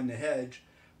he's behind the hedge.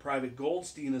 Private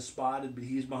Goldstein is spotted, but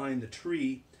he's behind the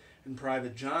tree. And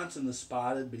Private Johnson is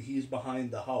spotted, but he's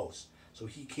behind the house. So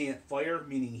he can't fire,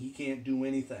 meaning he can't do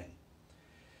anything.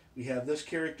 We have this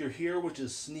character here, which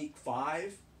is Sneak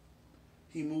 5.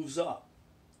 He moves up.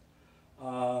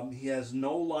 He has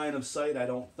no line of sight, I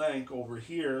don't think, over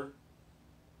here.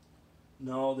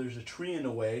 No, there's a tree in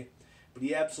the way. But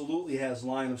he absolutely has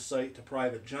line of sight to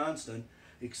Private Johnston,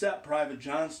 except Private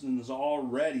Johnston is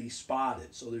already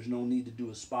spotted, so there's no need to do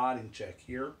a spotting check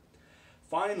here.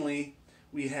 Finally,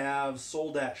 we have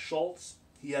Soldat Schultz.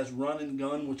 He has run and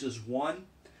gun, which is 1.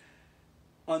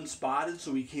 Unspotted,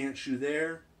 so he can't shoot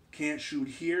there. Can't shoot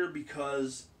here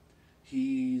because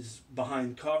he's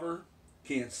behind cover.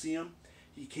 Can't see him.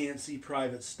 He can't see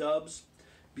Private Stubbs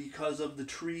because of the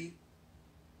tree.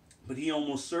 But he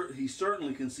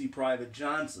certainly can see Private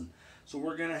Johnson. So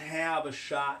we're going to have a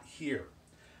shot here.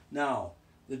 Now,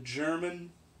 the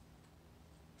German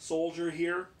soldier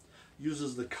here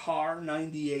uses the Kar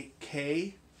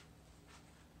 98K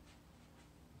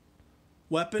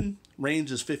weapon. Range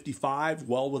is 55,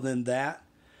 well within that.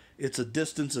 It's a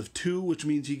distance of 2, which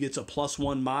means he gets a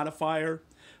 +1 modifier,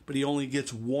 but he only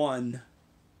gets 1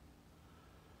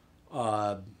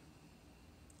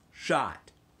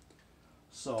 shot.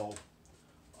 So,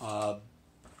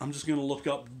 I'm just going to look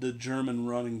up the German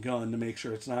run and gun to make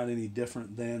sure it's not any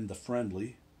different than the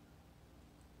friendly.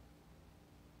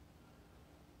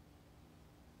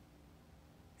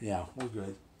 Yeah, we're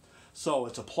good. So,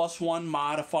 it's a +1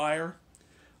 modifier.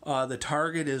 The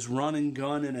target is run and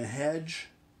gun in a hedge.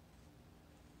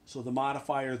 So the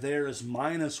modifier there is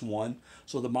 -1.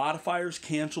 So the modifiers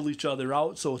cancel each other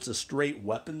out, so it's a straight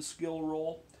weapon skill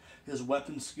roll. His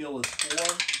weapon skill is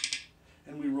 4,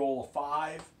 and we roll a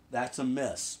 5. That's a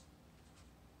miss.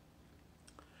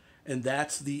 And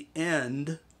that's the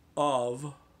end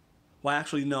of... Well,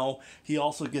 actually, no. He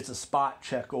also gets a spot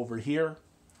check over here.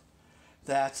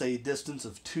 That's a distance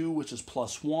of 2, which is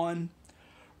 +1.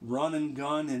 Run and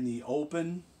gun in the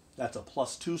open. That's a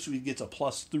 +2, so he gets a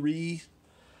 +3.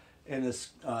 And his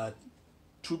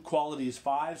troop quality is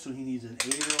 5, so he needs an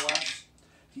 8 or less.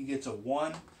 He gets a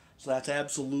 1, so that's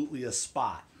absolutely a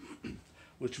spot,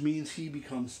 which means he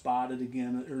becomes spotted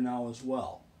again or now as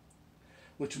well.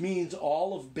 Which means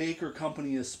all of Baker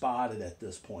Company is spotted at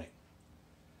this point.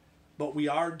 But we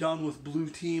are done with blue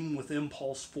team with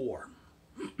Impulse 4.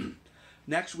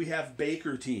 Next we have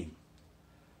Baker team.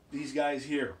 These guys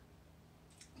here.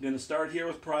 I'm going to start here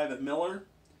with Private Miller.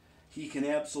 He can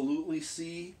absolutely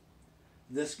see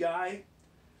this guy.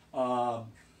 Can't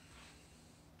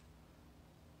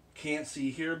see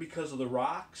here because of the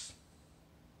rocks.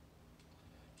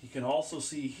 He can also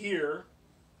see here.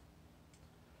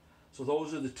 So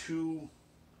those are the 2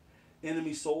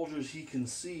 enemy soldiers he can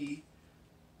see.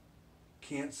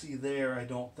 Can't see there, I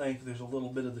don't think. There's a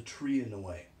little bit of the tree in the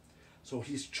way. So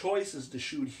his choice is to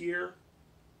shoot here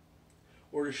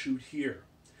or to shoot here.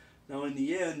 Now in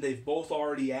the end, they've both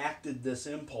already acted this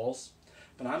impulse,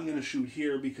 but I'm going to shoot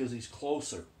here because he's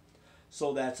closer.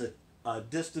 So that's a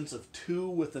distance of 2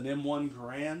 with an M1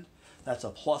 Garand. That's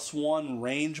a +1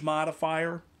 range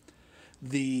modifier.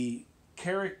 The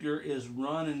character is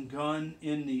run and gun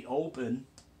in the open.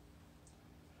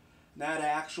 That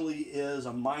actually is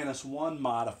a -1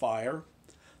 modifier.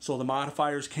 So the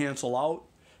modifiers cancel out.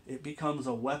 It becomes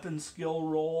a weapon skill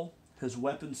roll. His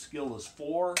weapon skill is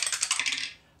 4.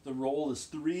 The roll is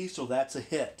 3, so that's a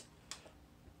hit.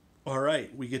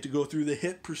 Alright, we get to go through the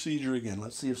hit procedure again.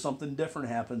 Let's see if something different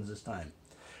happens this time.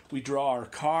 We draw our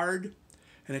card,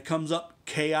 and it comes up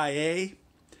KIA.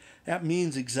 That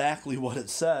means exactly what it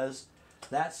says.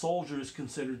 That soldier is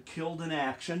considered killed in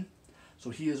action, so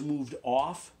he is moved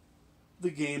off the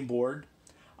game board.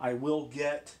 I will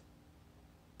get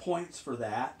points for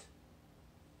that.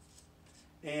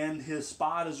 And his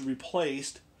spot is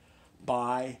replaced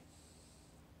by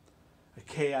a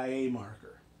KIA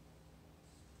marker.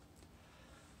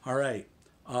 Alright,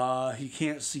 he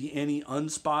can't see any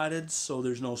unspotted, so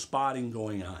there's no spotting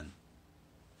going on.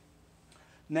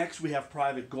 Next we have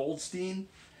Private Goldstein.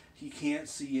 He can't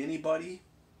see anybody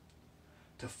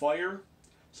to fire,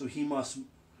 so he must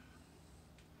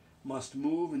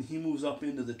move, and he moves up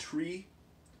into the tree.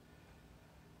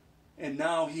 And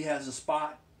now he has a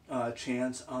spot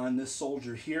chance on this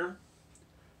soldier here.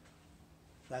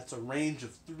 That's a range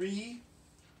of 3,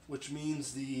 which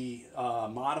means the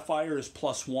modifier is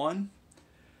 +1.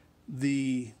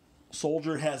 The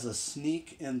soldier has a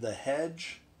sneak in the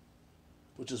hedge,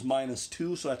 which is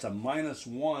 -2, so that's a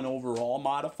 -1 overall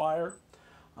modifier.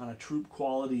 On a troop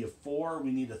quality of 4,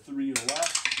 we need a 3 or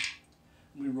less.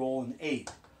 We roll an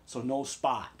 8, so no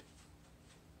spot.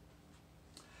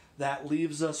 That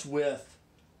leaves us with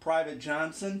Private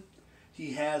Johnson.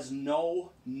 He has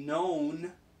no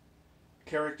known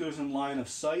characters in line of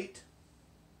sight.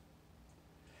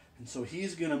 And so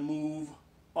he's going to move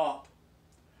up.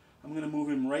 I'm going to move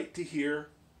him right to here.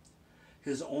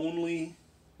 His only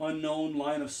unknown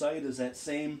line of sight is that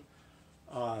same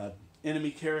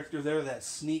enemy character there that's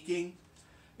sneaking.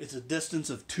 It's a distance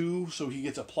of 2, so he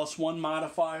gets a +1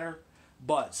 modifier.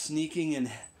 But sneaking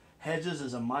in hedges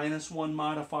is a -1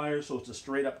 modifier, so it's a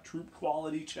straight up troop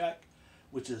quality check,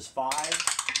 which is 5.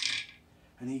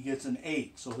 And he gets an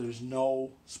 8, so there's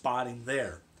no spotting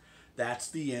there. That's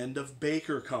the end of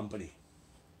Baker Company.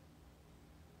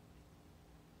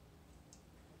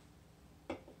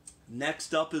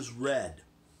 Next up is Red.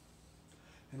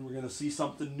 And we're going to see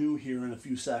something new here in a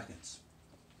few seconds.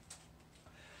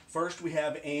 First we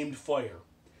have aimed fire.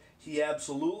 He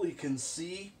absolutely can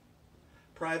see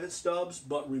Private Stubbs,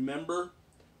 but remember,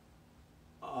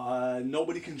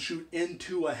 nobody can shoot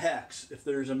into a hex if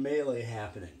there's a melee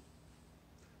happening.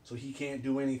 So he can't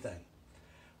do anything.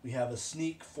 We have a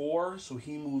sneak 4, so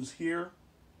he moves here.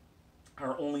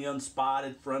 Our only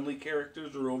unspotted friendly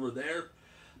characters are over there.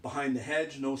 Behind the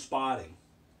hedge, no spotting.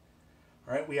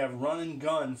 Alright, we have run and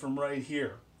gun from right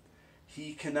here.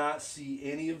 He cannot see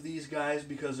any of these guys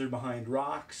because they're behind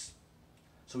rocks,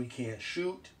 so he can't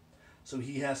shoot. So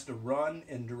he has to run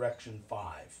in direction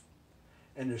 5.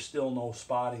 And there's still no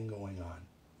spotting going on.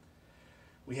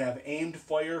 We have aimed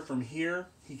fire from here.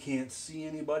 He can't see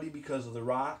anybody because of the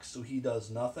rocks, so he does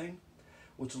nothing.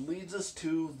 Which leads us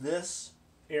to this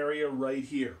area right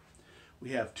here. We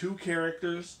have two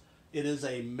characters. It is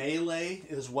a melee,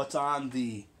 is what's on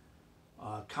the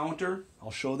counter.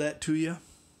 I'll show that to you.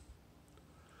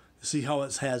 See how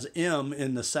it has M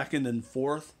in the second and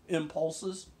fourth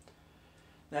impulses?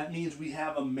 That means we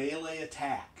have a melee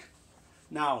attack.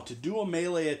 Now, to do a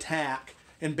melee attack,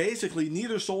 and basically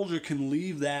neither soldier can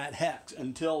leave that hex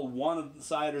until one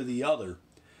side or the other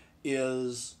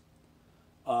is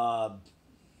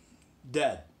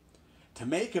dead. To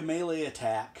make a melee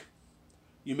attack,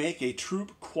 you make a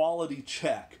troop quality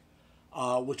check,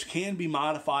 which can be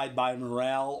modified by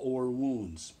morale or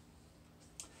wounds.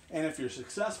 And if you're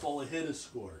successful, a hit is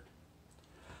scored.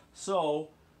 So,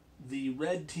 the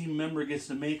red team member gets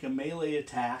to make a melee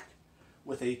attack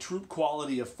with a troop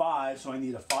quality of 5, so I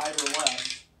need a 5 or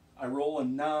less. I roll a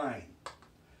 9.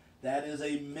 That is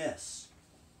a miss.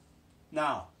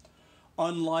 Now,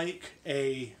 unlike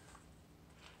a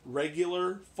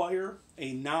regular fire,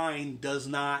 a 9 does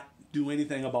not do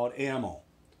anything about ammo.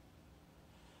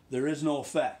 There is no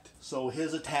effect. So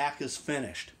his attack is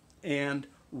finished. And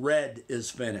red is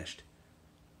finished.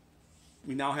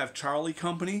 We now have Charlie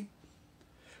Company.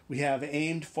 We have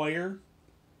aimed fire.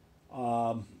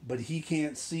 But he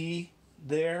can't see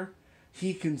there.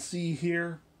 He can see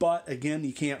here. But again,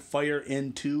 he can't fire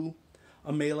into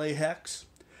a melee hex.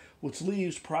 Which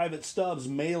leaves Private Stubbs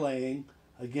meleeing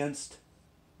against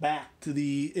back to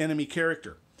the enemy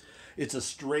character. It's a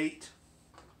straight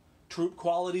troop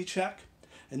quality check.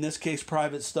 In this case,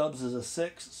 Private Stubbs is a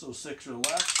 6, so 6 or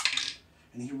less.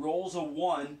 And he rolls a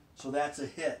 1, so that's a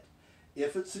hit.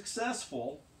 If it's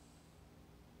successful,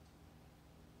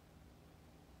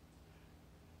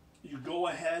 you go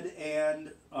ahead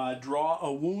and draw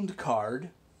a wound card.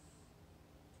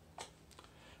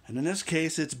 And in this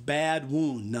case, it's bad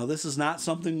wound. Now, this is not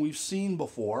something we've seen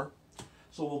before,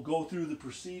 so we'll go through the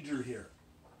procedure here.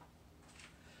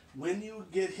 When you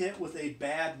get hit with a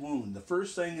bad wound, the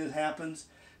first thing that happens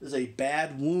is a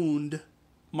bad wound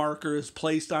marker is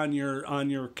placed on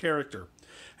your character.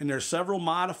 And there's several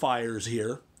modifiers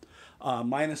here.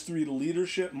 -3 to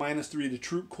leadership, -3 to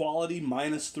troop quality,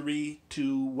 -3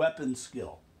 to weapon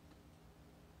skill.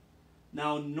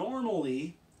 Now,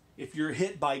 normally, if you're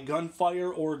hit by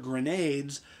gunfire or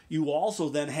grenades, you also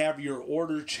then have your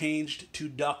order changed to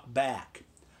duck back.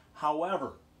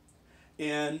 However,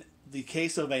 in the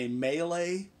case of a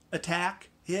melee attack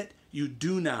hit, you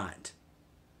do not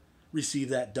receive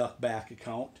that duck back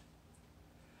account.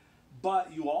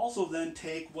 But you also then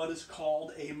take what is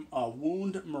called a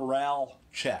wound morale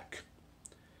check.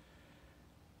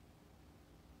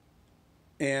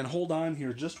 And hold on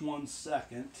here just 1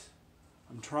 second.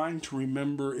 I'm trying to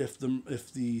remember if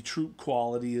the troop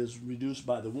quality is reduced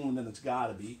by the wound, and it's got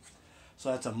to be.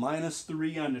 So that's a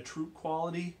 -3 on the troop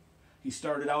quality. He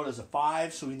started out as a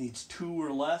 5, so he needs 2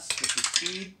 or less to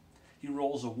succeed. He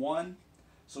rolls a 1,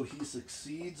 so he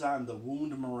succeeds on the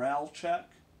wound morale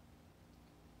check.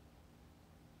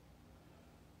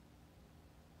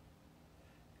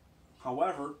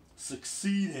 However,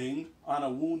 succeeding on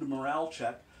a wound morale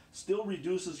check still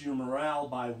reduces your morale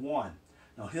by 1.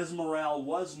 Now, his morale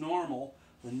was normal.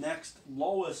 The next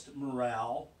lowest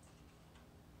morale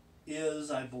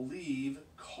is, I believe,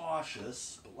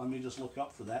 cautious. But let me just look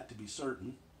up for that to be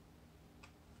certain.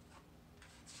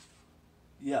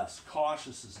 Yes,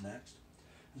 cautious is next.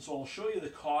 And so I'll show you the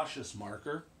cautious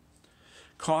marker.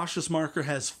 Cautious marker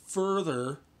has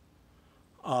further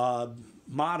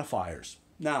modifiers.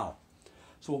 Now,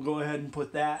 so we'll go ahead and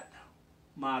put that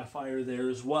modifier there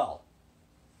as well.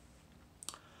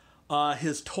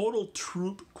 His total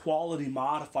troop quality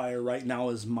modifier right now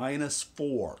is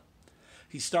 -4.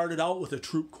 He started out with a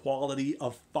troop quality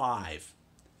of 5.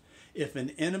 If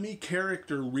an enemy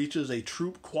character reaches a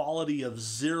troop quality of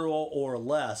 0 or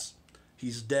less,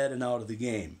 he's dead and out of the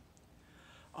game.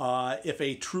 If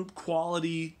a troop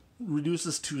quality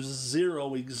reduces to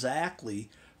 0 exactly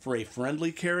for a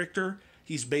friendly character,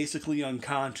 he's basically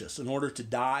unconscious. In order to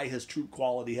die, his troop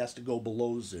quality has to go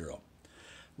below 0.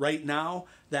 Right now,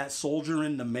 that soldier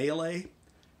in the melee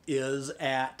is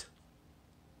at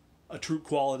a troop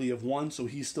quality of 1, so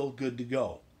he's still good to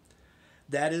go.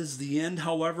 That is the end,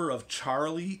 however, of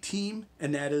Charlie team,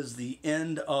 and that is the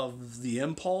end of the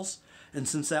impulse. And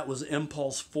since that was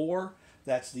impulse 4,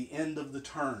 that's the end of the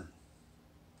turn.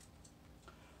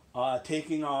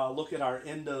 Taking a look at our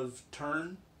end of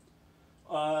turn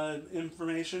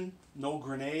information, no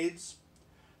grenades,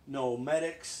 no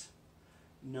medics,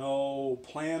 no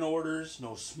plan orders,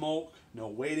 no smoke, no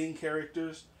waiting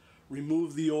characters.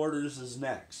 Remove the orders is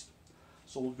next.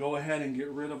 So we'll go ahead and get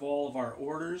rid of all of our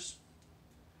orders.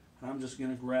 I'm just going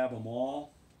to grab them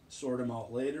all, sort them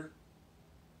out later.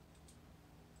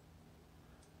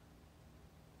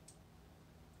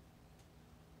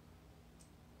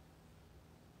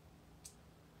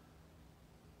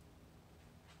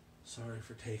 Sorry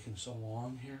for taking so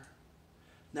long here.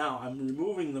 Now, I'm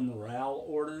removing the morale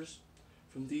orders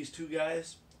from these two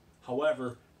guys.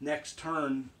 However, next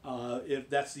turn, if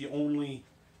that's the only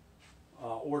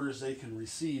orders they can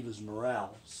receive is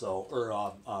morale, so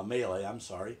or melee. I'm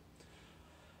sorry.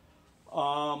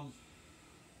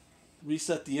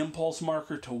 Reset the impulse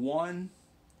marker to 1.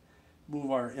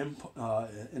 Move our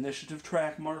initiative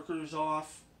track markers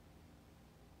off.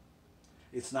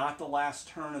 It's not the last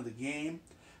turn of the game.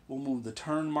 We'll move the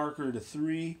turn marker to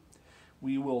 3.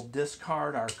 We will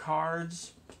discard our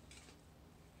cards.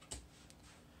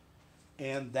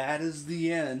 And that is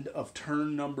the end of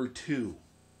turn number 2.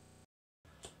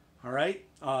 Alright,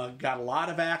 got a lot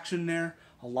of action there.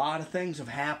 A lot of things have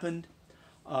happened.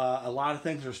 A lot of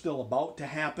things are still about to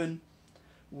happen.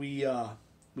 We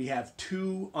have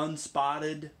 2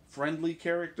 unspotted friendly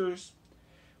characters.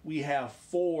 We have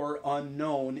 4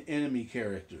 unknown enemy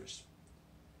characters.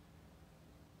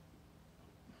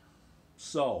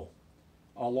 So,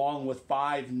 along with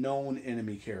 5 known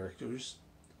enemy characters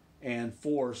and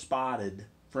 4 spotted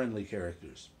friendly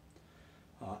characters.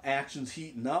 Action's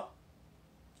heating up.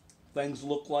 Things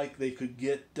look like they could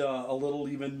get a little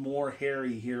even more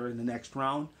hairy here in the next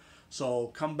round. So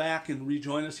come back and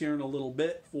rejoin us here in a little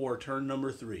bit for turn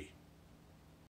number 3.